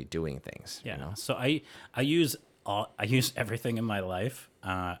currently doing things. So I use I use everything in my life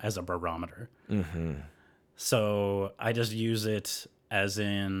as a barometer. So I just use it as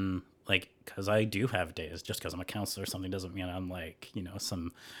in like, because I do have days. Just because I'm a counselor, something doesn't mean I'm like,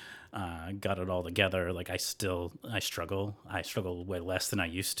 some got it all together. Like I struggle. I struggle way less than I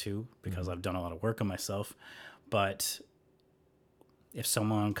used to because I've done a lot of work on myself. But if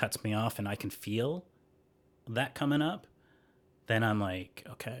someone cuts me off and I can feel that coming up, then I'm like,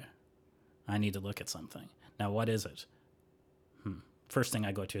 okay, I need to look at something. Now, what is it? First thing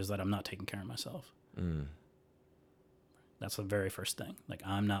I go to is that I'm not taking care of myself. That's the very first thing. Like,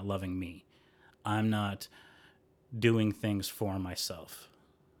 I'm not loving me. I'm not doing things for myself,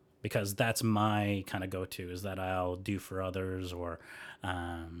 because that's my kind of go-to, is that I'll do for others, or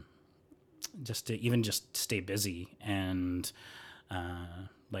just to even just stay busy and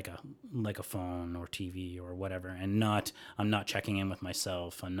like a phone or TV or whatever, and I'm not checking in with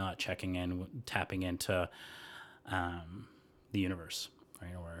myself. I'm not tapping into the universe,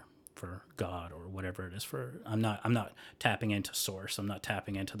 right? Or for God, or whatever it is. I'm not tapping into source. I'm not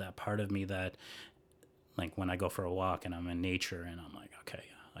tapping into that part of me that, like, when I go for a walk and I'm in nature and I'm like, okay,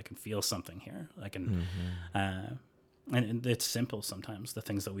 I can feel something here. I can, and it's simple sometimes, the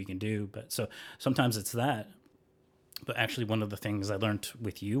things that we can do. But so sometimes it's that. But actually, one of the things I learned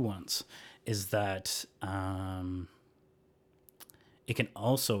with you once is that it can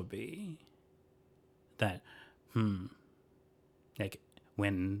also be that, like,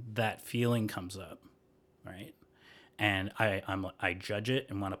 when that feeling comes up, right, and I judge it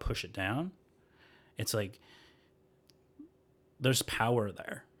and want to push it down, it's like there's power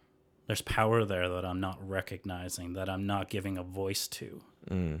there. There's power there that I'm not recognizing, that I'm not giving a voice to,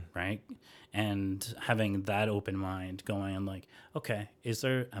 right? And having that open mind, going like, okay,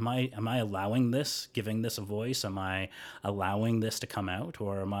 am I allowing this, giving this a voice? Am I allowing this to come out,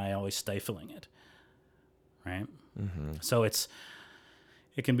 or am I always stifling it, right? So it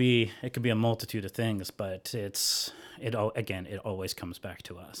can be a multitude of things, but it always comes back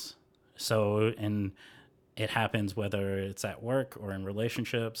to us. So, and it happens whether it's at work or in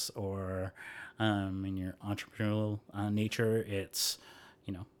relationships or in your entrepreneurial nature. It's,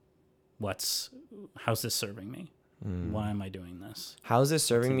 how's this serving me? Why am I doing this? How's this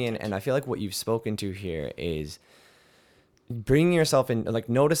serving me? And I feel like what you've spoken to here is bringing yourself in, like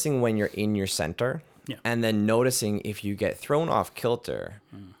noticing when you're in your center. Yeah. And then noticing if you get thrown off kilter,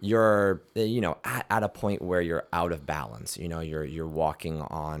 you're, at a point where you're out of balance. You're walking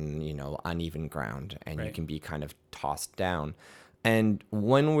on, uneven ground, and you can be kind of tossed down. And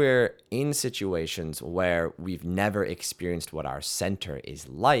when we're in situations where we've never experienced what our center is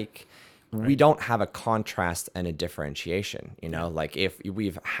like, we don't have a contrast and a differentiation. Like if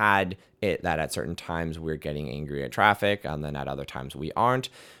we've had it that at certain times we're getting angry at traffic, and then at other times we aren't,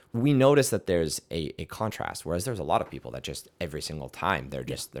 we notice that there's a contrast. Whereas there's a lot of people that just every single time they're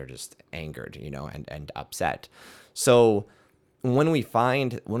just angered, and upset. So when we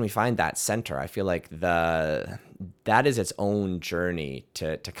find that center, I feel like that is its own journey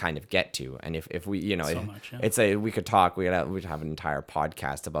to kind of get to. And if we, we could talk, we'd have an entire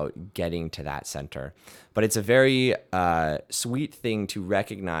podcast about getting to that center. But it's a very sweet thing to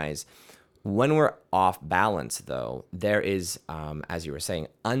recognize. When we're off balance, though, there is, as you were saying,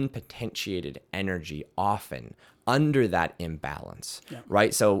 unpotentiated energy often under that imbalance,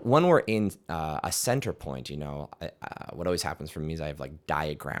 right? So when we're in a center point, what always happens for me is I have like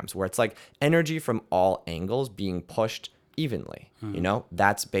diagrams where it's like energy from all angles being pushed evenly.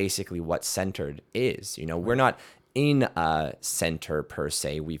 That's basically what centered is. We're not in a center per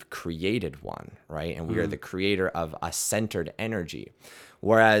se. We've created one, right? And we are the creator of a centered energy.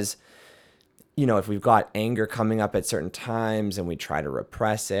 Whereas, if we've got anger coming up at certain times and we try to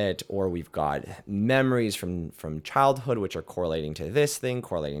repress it, or we've got memories from childhood which are correlating to this thing,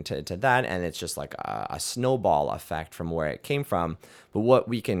 correlating to that, and it's just like a snowball effect from where it came from. But what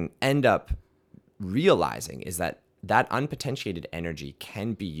we can end up realizing is that unpotentiated energy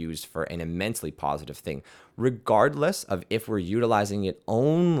can be used for an immensely positive thing, regardless of if we're utilizing it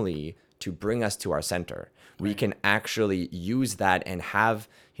only to bring us to our center. We can actually use that and have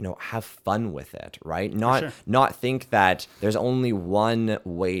fun with it, right? Not think that there's only one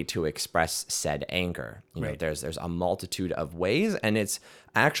way to express said anger. There's a multitude of ways, and it's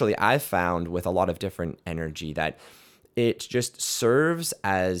actually, I've found with a lot of different energy that it just serves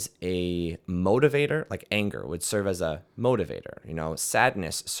as a motivator. Like anger would serve as a motivator.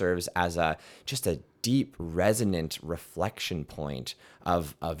 Sadness serves as just a deep resonant reflection point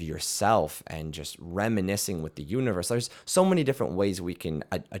of yourself and just reminiscing with the universe. There's so many different ways we can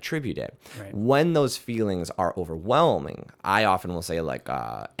attribute it. When those feelings are overwhelming, I often will say like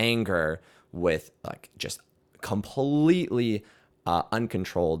anger with like just completely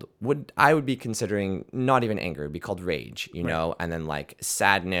uncontrolled, I would be considering not even anger, it'd be called rage, you know, and then like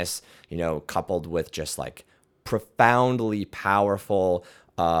sadness, you know, coupled with just like profoundly powerful,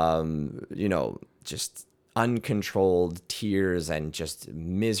 you know, just uncontrolled tears and just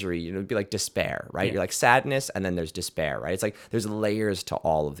misery. You know, it'd be like despair, right? Yeah. You're like sadness, and then there's despair, right? It's like there's layers to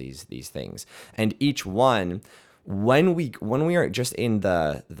all of these things, and each one, when we are just in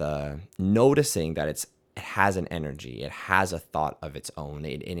the noticing that it has an energy, it has a thought of its own,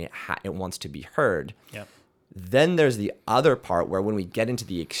 it wants to be heard. Yep. Then there's the other part where when we get into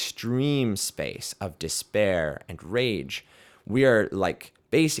the extreme space of despair and rage, we are like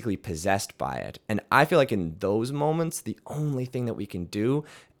basically possessed by it. And I feel like in those moments, the only thing that we can do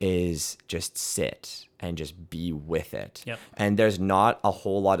is just sit and just be with it. Yep. And there's not a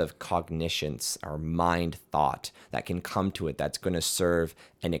whole lot of cognitions or mind thought that can come to it that's going to serve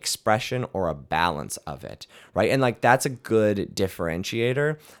an expression or a balance of it, right? And like that's a good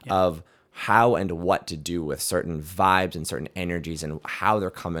differentiator of how and what to do with certain vibes and certain energies and how they're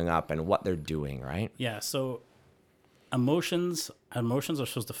coming up and what they're doing, right? Yeah. So emotions are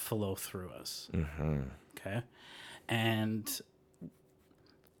supposed to flow through us. Mm-hmm. Okay. And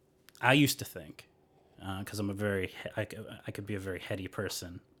I used to think, because I'm I could be a very heady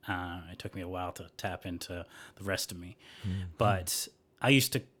person. It took me a while to tap into the rest of me. Mm-hmm. But I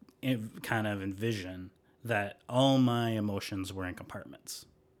used to kind of envision that all my emotions were in compartments.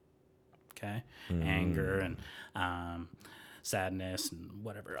 Okay. Mm. Anger and sadness and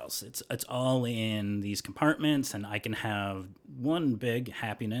whatever else. It's all in these compartments, and I can have one big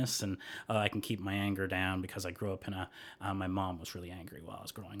happiness, and I can keep my anger down because I grew up in my mom was really angry while I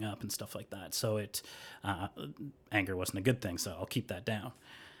was growing up and stuff like that. So anger wasn't a good thing, so I'll keep that down.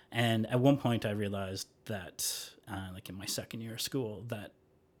 And at one point I realized that, like in my second year of school, that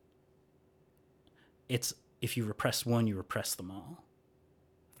it's, if you repress one, you repress them all.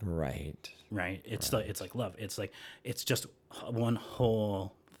 Right. It's like love. It's just one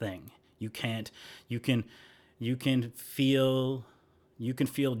whole thing. You can feel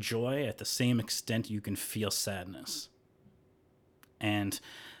joy at the same extent you can feel sadness. And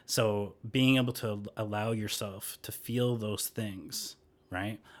so being able to allow yourself to feel those things,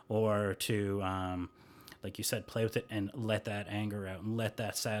 right? Or to like you said, play with it and let that anger out and let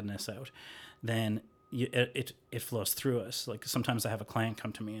that sadness out, then it flows through us. Like sometimes I have a client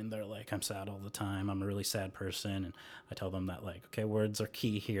come to me and they're like, I'm sad all the time. I'm a really sad person. And I tell them that, like, okay, words are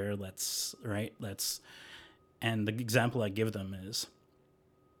key here. And the example I give them is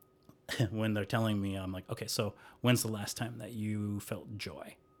when they're telling me, I'm like, okay, so when's the last time that you felt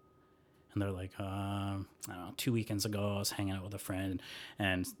joy? And they're like, I don't know, 2 weekends ago, I was hanging out with a friend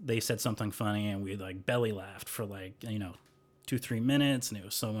and they said something funny and we like belly laughed for 2-3 minutes, and it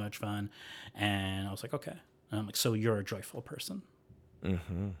was so much fun. And I was like, okay. And I'm like, so you're a joyful person?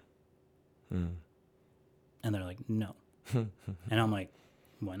 Mm-hmm. Mm. And they're like, no. And I'm like,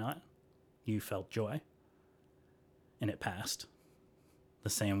 why not? You felt joy, and it passed. The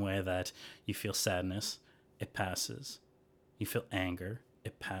same way that you feel sadness, it passes. You feel anger,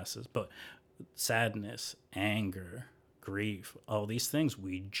 it passes. But sadness, anger, grief, all these things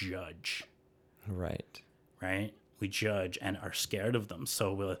we judge. Right. We judge and are scared of them,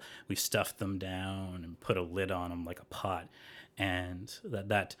 so we stuff them down and put a lid on them like a pot. And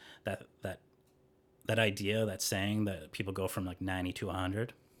that idea, that saying that people go from like 90 to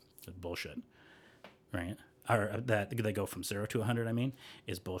 100, is bullshit, right? Or that they go from 0 to 100, I mean,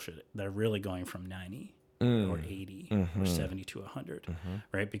 is bullshit. They're really going from 90 or 80 or 70 to 100,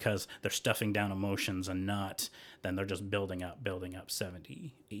 right? Because they're stuffing down emotions and then they're just building up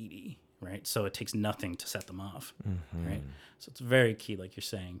 70, 80. Right. So it takes nothing to set them off. Mm-hmm. Right. So it's very key, like you're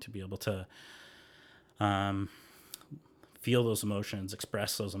saying, to be able to feel those emotions,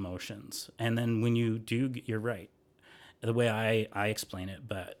 express those emotions. And then when you do, you're right. The way I explain it,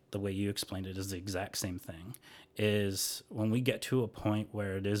 but the way you explained it is the exact same thing, is when we get to a point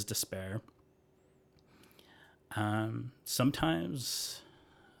where it is despair, sometimes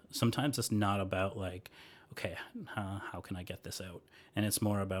it's not about like, okay, how can I get this out? And it's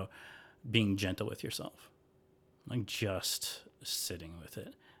more about being gentle with yourself, like just sitting with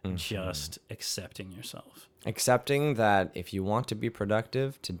it, just accepting yourself. Accepting that if you want to be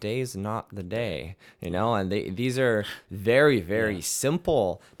productive, today's not the day, and these are very, very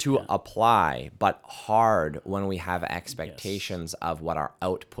simple to apply, but hard when we have expectations of what our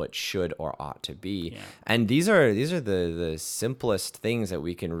output should or ought to be. Yeah. And these are the simplest things that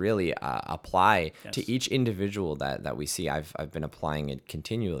we can really apply to each individual that we see. I've been applying it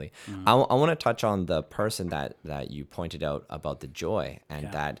continually. I want to touch on the person that you pointed out about the joy,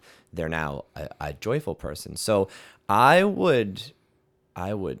 and that that they're now a joyful person. So I would, I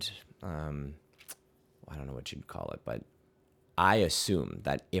don't know what you'd call it, but I assume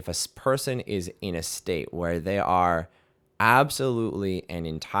that if a person is in a state where they are absolutely and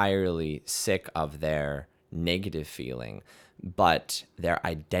entirely sick of their negative feeling, but they're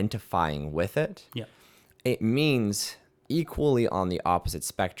identifying with it, Yeah. it means equally on the opposite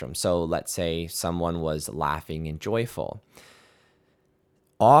spectrum. So let's say someone was laughing and joyful.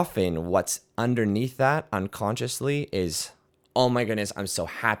 Often what's underneath that unconsciously is, oh my goodness, I'm so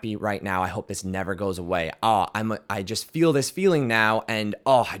happy right now. I hope this never goes away. Oh, I just feel this feeling now, and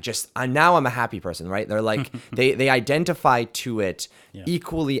now I'm a happy person, right? They're like they identify to it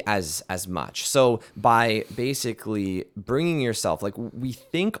equally as much. So by basically bringing yourself, like we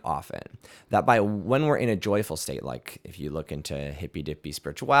think often that by when we're in a joyful state, like if you look into hippy dippy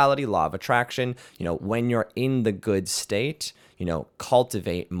spirituality, law of attraction, when you're in the good state,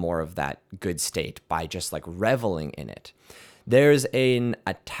 cultivate more of that good state by just like reveling in it. There's an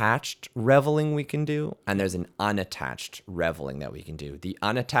attached reveling we can do, and there's an unattached reveling that we can do. The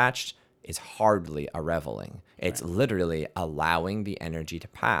unattached is hardly a reveling. It's literally allowing the energy to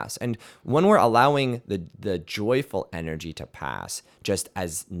pass. And when we're allowing the joyful energy to pass just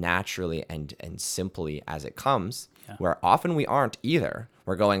as naturally and simply as it comes, where often we aren't either.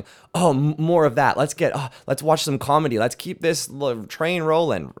 We're going, more of that. Let's watch some comedy. Let's keep this train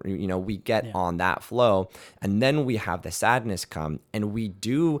rolling. We get on that flow. And then we have the sadness come, and we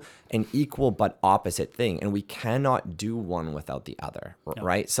do an equal but opposite thing. And we cannot do one without the other,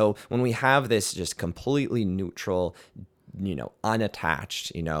 right? So when we have this just completely neutral,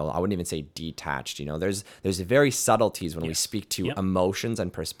 unattached, I wouldn't even say detached, there's very subtleties when we speak to emotions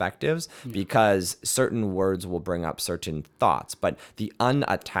and perspectives, because certain words will bring up certain thoughts, but the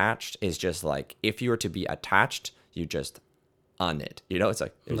unattached is just like, if you were to be attached, you just it, it's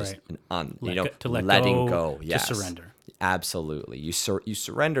like, it's just an letting go. Yes. To surrender. Absolutely. You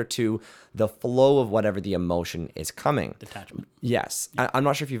surrender to the flow of whatever the emotion is coming. Detachment. Yes. I'm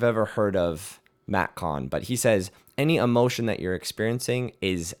not sure if you've ever heard of Matt Kahn, but he says any emotion that you're experiencing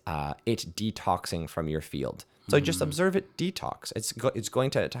is it detoxing from your field. So just observe it detox. It's going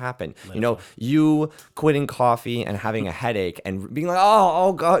to happen. You quitting coffee and having a headache and being like,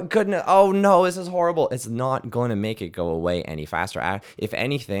 oh God, goodness, oh no, this is horrible. It's not going to make it go away any faster. If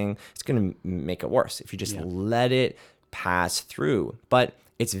anything, it's going to make it worse if you just let it pass through. But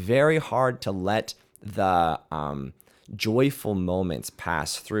it's very hard to let the joyful moments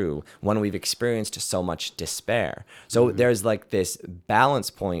pass through when we've experienced so much despair. So there's like this balance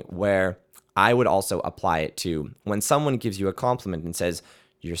point where I would also apply it to when someone gives you a compliment and says,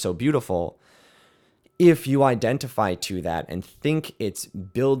 "You're so beautiful." If you identify to that and think it's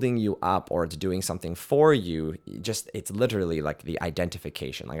building you up or it's doing something for you, it's literally like the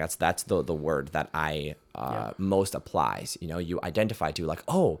identification. Like that's the word that I most applies. You identify to like,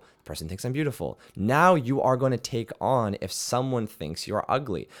 oh, the person thinks I'm beautiful. Now you are going to take on if someone thinks you're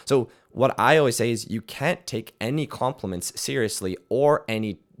ugly. So what I always say is you can't take any compliments seriously or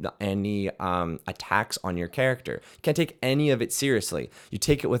any attacks on your character. You can't take any of it seriously. You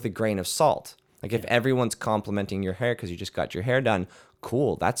take it with a grain of salt. Like if everyone's complimenting your hair because you just got your hair done,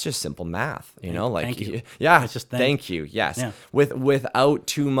 cool. That's just simple math, Thank you. Yeah. It's just thank you. Yes. Yeah. Without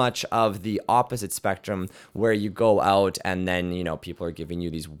too much of the opposite spectrum where you go out and then, people are giving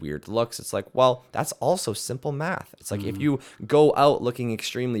you these weird looks. It's like, well, that's also simple math. It's like if you go out looking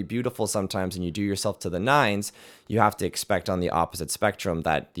extremely beautiful sometimes and you do yourself to the nines, you have to expect on the opposite spectrum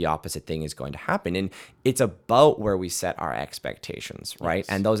that the opposite thing is going to happen. And it's about where we set our expectations, right? Yes.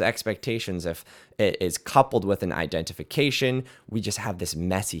 And those expectations, if it is coupled with an identification, we just have this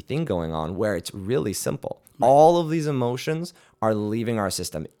messy thing going on where it's really simple. Right. All of these emotions are leaving our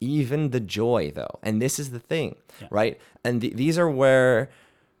system, even the joy though. And this is the thing, right? And these are where,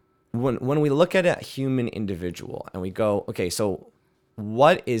 when we look at a human individual and we go, okay, so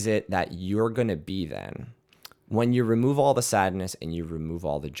what is it that you're going to be then when you remove all the sadness and you remove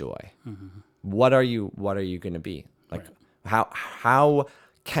all the joy? What are you going to be? Like how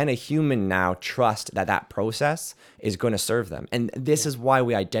can a human now trust that process is going to serve them? And this is why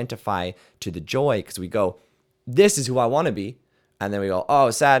we identify to the joy, because we go, this is who I want to be. And then we go,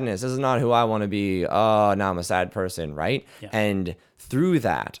 oh, sadness, this is not who I want to be. Oh, now I'm a sad person, right? Yeah. And through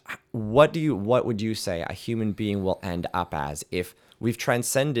that, what would you say a human being will end up as if we've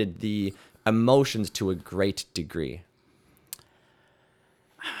transcended the emotions to a great degree?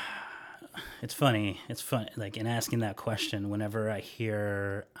 It's funny. Like in asking that question, whenever I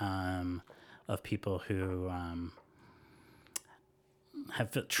hear of people who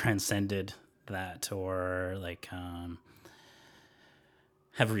have transcended that, or like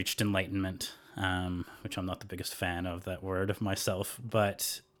have reached enlightenment, which I'm not the biggest fan of that word myself,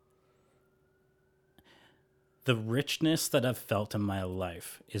 but the richness that I've felt in my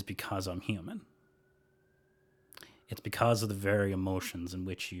life is because I'm human. It's because of the very emotions in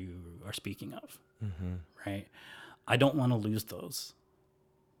which you are speaking of, right? I don't want to lose those.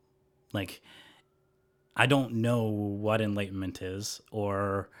 Like, I don't know what enlightenment is,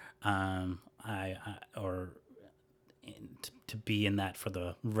 or to be in that for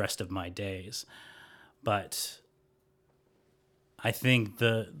the rest of my days, but I think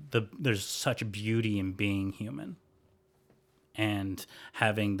there's such beauty in being human and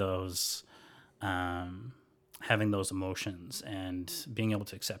having those emotions and being able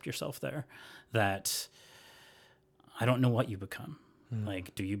to accept yourself there, that I don't know what you become.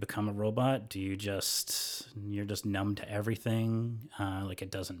 Like, do you become a robot? Do you're just numb to everything? Like,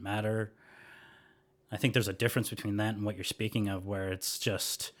 it doesn't matter. I think there's a difference between that and what you're speaking of, where it's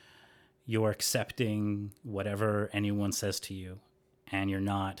just you're accepting whatever anyone says to you, and you're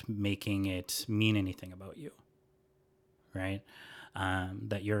not making it mean anything about you, right?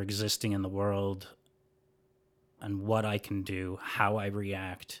 That you're existing in the world, and what I can do, how I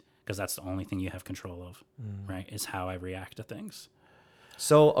react, because that's the only thing you have control of, right? Is how I react to things.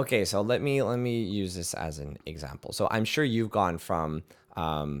 So, okay, so let me use this as an example. So I'm sure you've gone from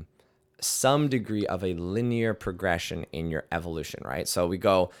some degree of a linear progression in your evolution, right? So we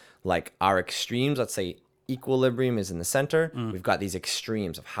go like our extremes, let's say equilibrium is in the center. We've got these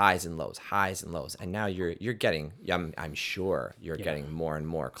extremes of highs and lows. And now you're getting, I'm sure you're getting more and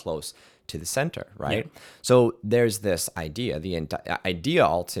more close to the center, right? Yeah. So there's this idea. The idea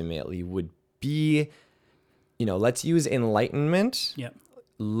ultimately would be, let's use enlightenment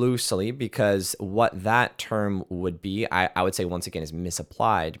loosely, because what that term would be, I would say once again, is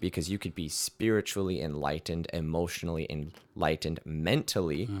misapplied, because you could be spiritually enlightened, emotionally enlightened,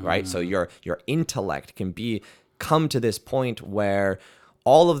 mentally, right? So your intellect can come to this point where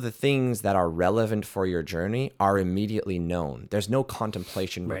all of the things that are relevant for your journey are immediately known. There's no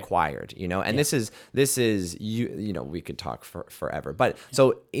contemplation required, and this is we could talk forever. But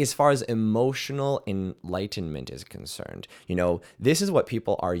so as far as emotional enlightenment is concerned, this is what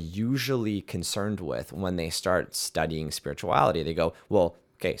people are usually concerned with when they start studying spirituality. They go, well,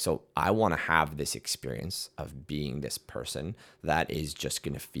 okay, so I want to have this experience of being this person that is just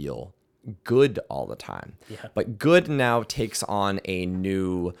going to feel good all the time. But good now takes on a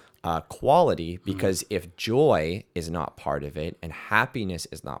new quality, because if joy is not part of it and happiness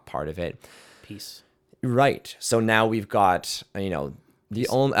is not part of it, peace. Right. So now we've got, the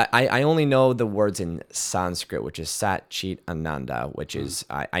only I only know the words in Sanskrit, which is Sat, Chit, Ananda, which is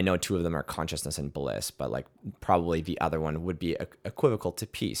I know two of them are consciousness and bliss, but like probably the other one would be equivocal to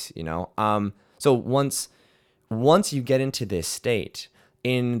peace. So once you get into this state,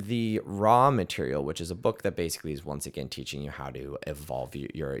 in the Raw Material, which is a book that basically is once again teaching you how to evolve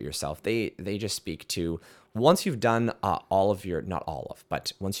yourself, they just speak to, once you've done once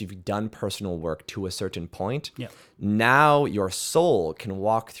you've done personal work to a certain point, now your soul can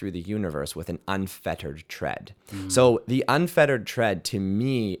walk through the universe with an unfettered tread. So the unfettered tread, to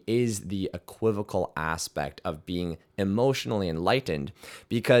me, is the equivocal aspect of being emotionally enlightened,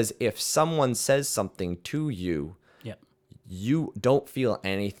 because if someone says something to you, you don't feel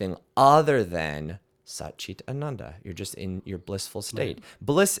anything other than Sat Chit Ananda. You're just in your blissful state. Right.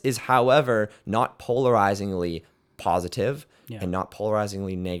 Bliss is, however, not polarizingly positive and not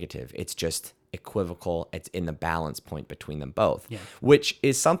polarizingly negative. It's just equivocal. It's in the balance point between them both, which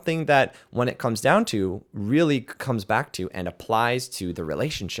is something that, when it comes down to, really comes back to and applies to the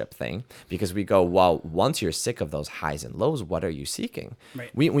relationship thing, because we go, well, once you're sick of those highs and lows, what are you seeking?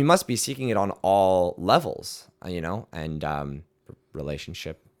 Right. We must be seeking it on all levels, and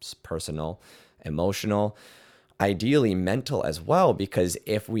relationships, personal, emotional, ideally mental as well, because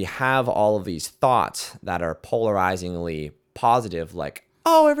if we have all of these thoughts that are polarizingly positive, like,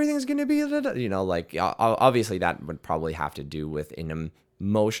 oh, everything's going to be, obviously that would probably have to do with an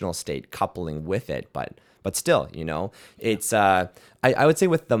emotional state coupling with it. But still, it's, I would say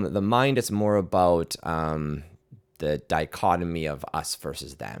with the mind, it's more about the dichotomy of us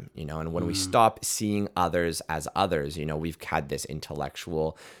versus them, and when we stop seeing others as others, we've had this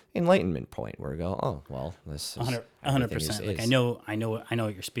intellectual enlightenment point where we go, oh, well, this is 100%. Like, I know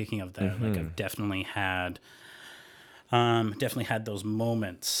what you're speaking of there. Like, I've definitely had those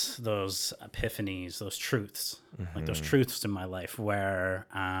moments, those epiphanies, those truths, like those truths in my life where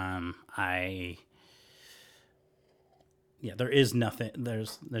there is nothing,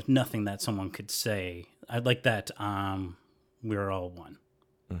 there's nothing that someone could say. I like that we're all one,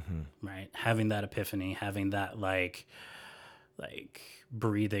 right? Having that epiphany, having that, like like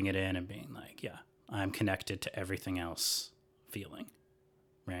breathing it in and being like, yeah, I'm connected to everything else feeling,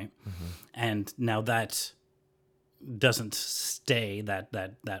 right? Mm-hmm. And now that doesn't stay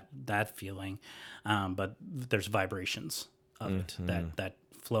that feeling, but there's vibrations of it that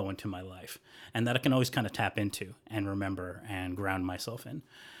flow into my life, and that I can always kind of tap into and remember and ground myself in.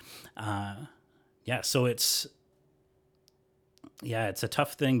 So it's a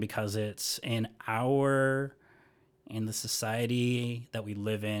tough thing because it's in the society that we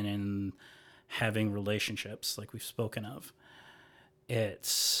live in and having relationships like we've spoken of.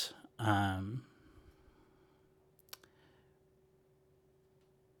 It's how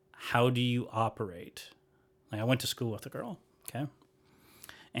do you operate? Like, I went to school with a girl, okay?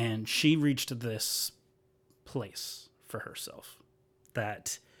 And she reached this place for herself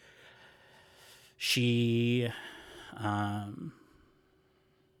that she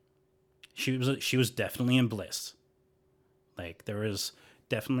was definitely in bliss. Like, there was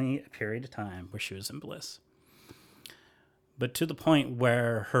definitely a period of time where she was in bliss. But to the point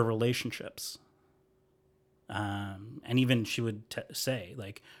where her relationships, and even she would say,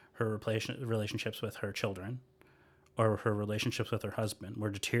 like, her relationships with her children or her relationships with her husband were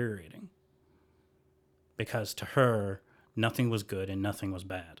deteriorating. Because to her, nothing was good and nothing was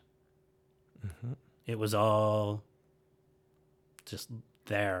bad. Mm-hmm. It was all just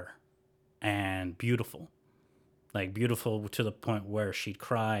there and beautiful. Like, beautiful to the point where she'd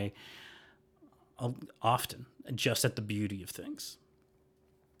cry often just at the beauty of things.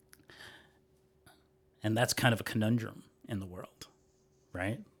 And that's kind of a conundrum in the world,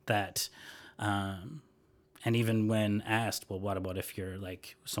 right? That, and even when asked, well, what about if you're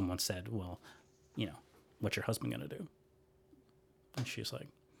like, someone said, well, what's your husband going to do? And she's like,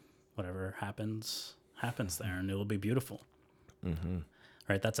 whatever happens there, and it will be beautiful. Mm-hmm.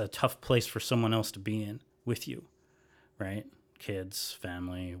 Right? That's a tough place for someone else to be in with you, right? Kids,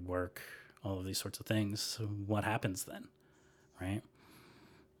 family, work, all of these sorts of things. So what happens then, right?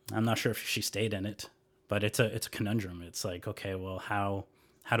 I'm not sure if she stayed in it, but it's a conundrum. It's like, okay, well, how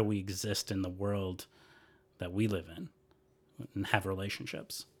do we exist in the world that we live in and have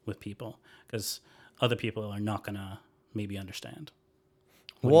relationships with people? Because other people are not gonna maybe understand.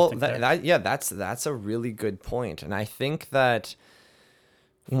 Well, that's a really good point. And I think that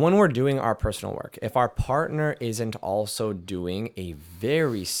when we're doing our personal work, if our partner isn't also doing a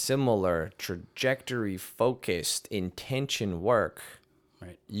very similar trajectory-focused intention work,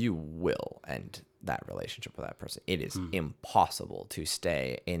 right, you will end that relationship with that person. It is impossible to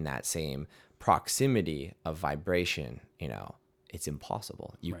stay in that same proximity of vibration. It's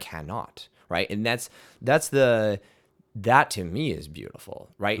impossible. You cannot, right? And that to me is beautiful,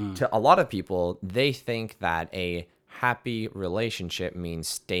 right? To a lot of people, they think that a happy relationship means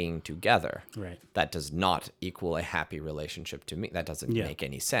staying together. Right. That does not equal a happy relationship to me. That doesn't make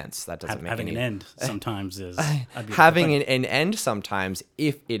any sense. That doesn't make having any... an end sometimes is having an end sometimes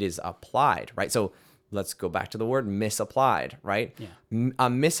if it is applied, right? So let's go back to the word misapplied, right? Yeah. A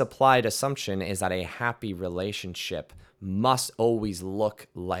misapplied assumption is that a happy relationship must always look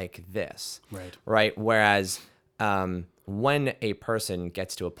like this, right? Whereas when a person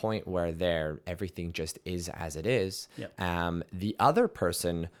gets to a point where everything just is as it is, the other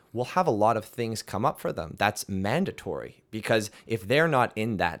person will have a lot of things come up for them. That's mandatory, because if they're not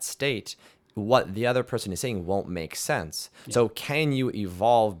in that state, what the other person is saying won't make sense. Yeah. So can you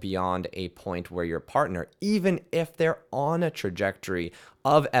evolve beyond a point where your partner, even if they're on a trajectory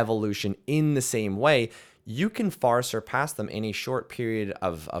of evolution in the same way, you can far surpass them in a short period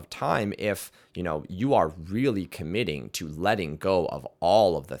of time if, you are really committing to letting go of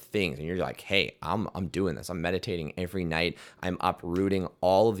all of the things. And you're like, hey, I'm doing this. I'm meditating every night. I'm uprooting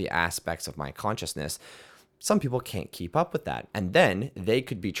all of the aspects of my consciousness. Some people can't keep up with that. And then they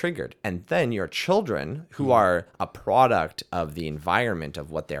could be triggered. And then your children, who are a product of the environment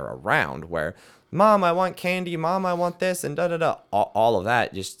of what they're around, where Mom, I want candy. Mom, I want this, and da-da-da. All of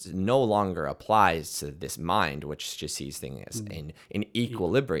that just no longer applies to this mind, which just sees things in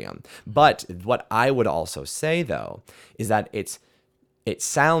equilibrium. But what I would also say, though, is that it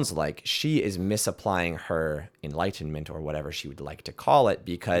sounds like she is misapplying her enlightenment, or whatever she would like to call it,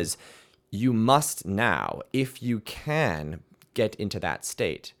 because you must now, if you can get into that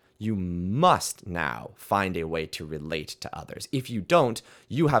state, you must now find a way to relate to others. If you don't,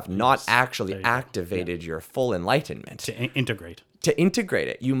 you have not actually activated your full enlightenment. To integrate. To integrate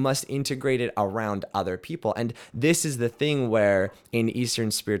it. You must integrate it around other people. And this is the thing where in Eastern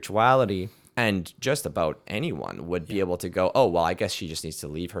spirituality, and just about anyone would be able to go, oh, well, I guess she just needs to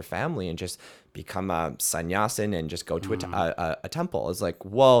leave her family and just become a sannyasin and just go to a temple. It's like,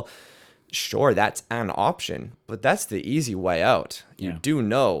 well, sure, that's an option, but that's the easy way out. You do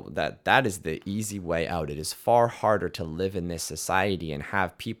know that that is the easy way out. It is far harder to live in this society and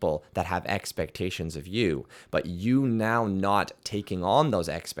have people that have expectations of you, but you now not taking on those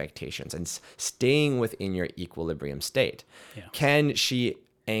expectations and staying within your equilibrium state. Yeah. Can she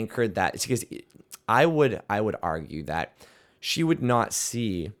anchor that? It's because I would argue that she would not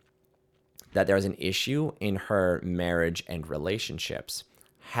see that there's an issue in her marriage and relationships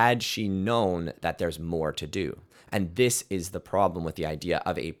had she known that there's more to do. And this is the problem with the idea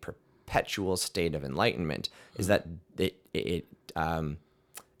of a perpetual state of enlightenment, is that it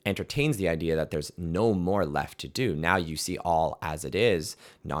entertains the idea that there's no more left to do. Now you see all as it is,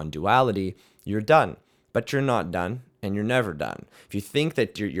 non-duality, you're done. But you're not done, and you're never done. If you think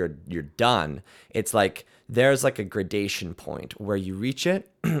that you're done, it's like there's like a gradation point where you reach it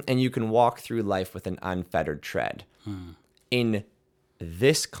and you can walk through life with an unfettered tread. In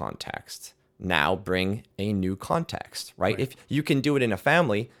this context, now bring a new context, right? If you can do it in a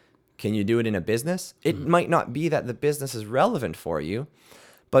family, can you do it in a business? It might not be that the business is relevant for you,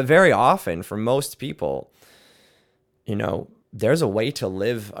 but very often for most people, there's a way to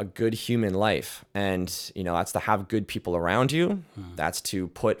live a good human life. And, that's to have good people around you. That's to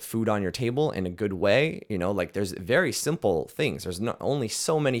put food on your table in a good way. Like there's very simple things. There's not only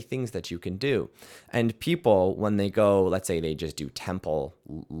so many things that you can do. And people, when they go, let's say they just do temple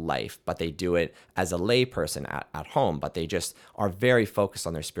life, but they do it as a lay person at home, but they just are very focused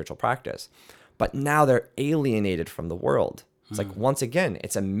on their spiritual practice. But now they're alienated from the world. It's like, once again,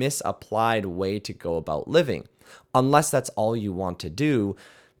 it's a misapplied way to go about living, unless that's all you want to do.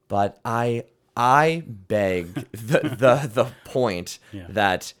 But I beg the point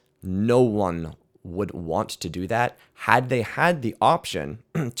that no one would want to do that had they had the option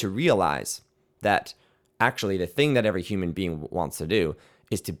to realize that actually the thing that every human being wants to do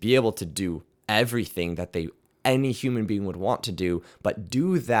is to be able to do everything that any human being would want to do, but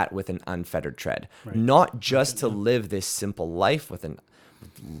do that with an unfettered tread, not just to live this simple life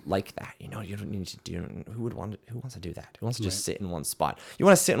like that. You don't need to do. Who wants to do that? Who wants to just sit in one spot? You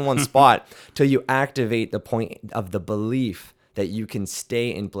want to sit in one spot till you activate the point of the belief that you can stay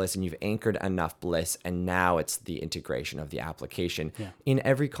in bliss and you've anchored enough bliss, and now it's the integration of the application in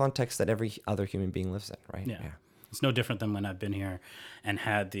every context that every other human being lives in, right? Yeah. It's no different than when I've been here and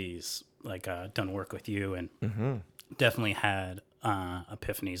had these, done work with you and definitely had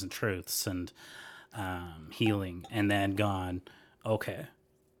epiphanies and truths and healing, and then gone, okay,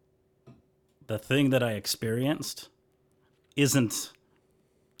 the thing that I experienced isn't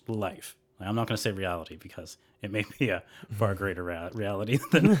life. I'm not going to say reality because it may be a far greater reality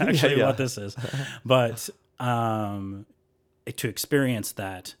than actually what this is. But to experience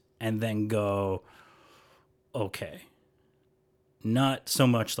that and then go, okay, not so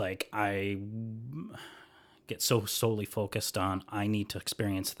much like I get so solely focused on I need to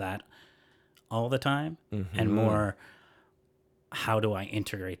experience that all the time, and more, how do I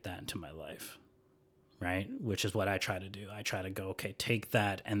integrate that into my life, right? Which is what I try to do. I try to go, okay, take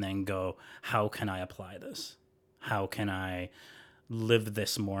that and then go, how can I apply this? How can I live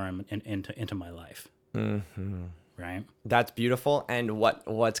this more into my life? Right? That's beautiful. And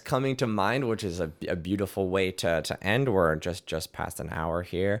what's coming to mind, which is a beautiful way to end, we're just past an hour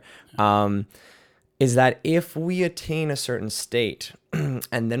here, is that if we attain a certain state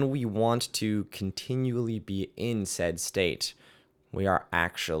and then we want to continually be in said state, we are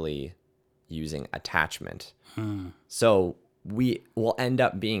actually using attachment. So we will end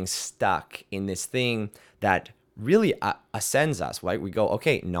up being stuck in this thing that really ascends us, right? We go,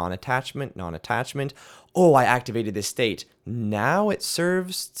 okay, non-attachment. Oh, I activated this state. Now it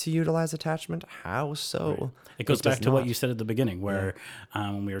serves to utilize attachment. How so? Right. It goes back to what you said at the beginning, where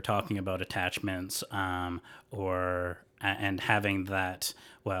when we were talking about attachments, and having that.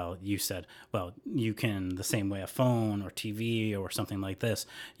 Well, you said, you can, the same way a phone or TV or something like this,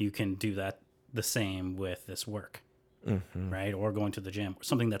 you can do that the same with this work. Right? Or going to the gym, or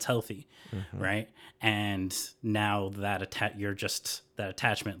something that's healthy, right? And now that that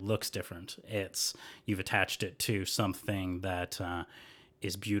attachment looks different. You've attached it to something that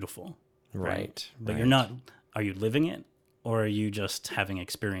is beautiful, right? But you're not. Are you living it, or are you just having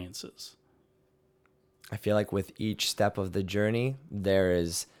experiences? I feel like with each step of the journey, there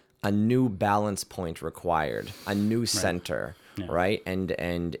is a new balance point required, a new center, right?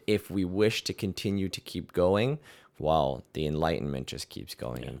 And if we wish to continue to keep going, well, the enlightenment just keeps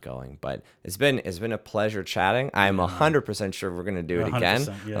going and going. But it's been a pleasure chatting. I'm 100% sure we're gonna do it again.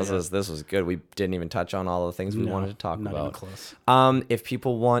 This was good. We didn't even touch on all the things we wanted to talk about. Even close. If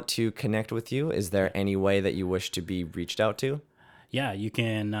people want to connect with you, is there any way that you wish to be reached out to? Yeah, you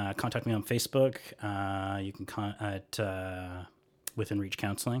can contact me on Facebook. You can at Within Reach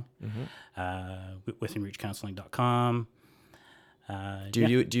Counseling, withinreachcounseling.com. Do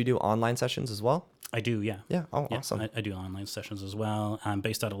you do online sessions as well? I do, yeah. Yeah. Oh, awesome. I do online sessions as well. I'm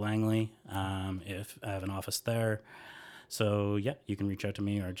based out of Langley. If I have an office there. So yeah, you can reach out to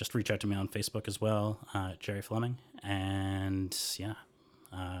me or just reach out to me on Facebook as well, Jerry Fleming. And yeah,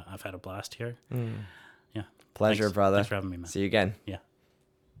 I've had a blast here. Yeah. Pleasure, brother. Thanks for having me, man. See you again. Yeah.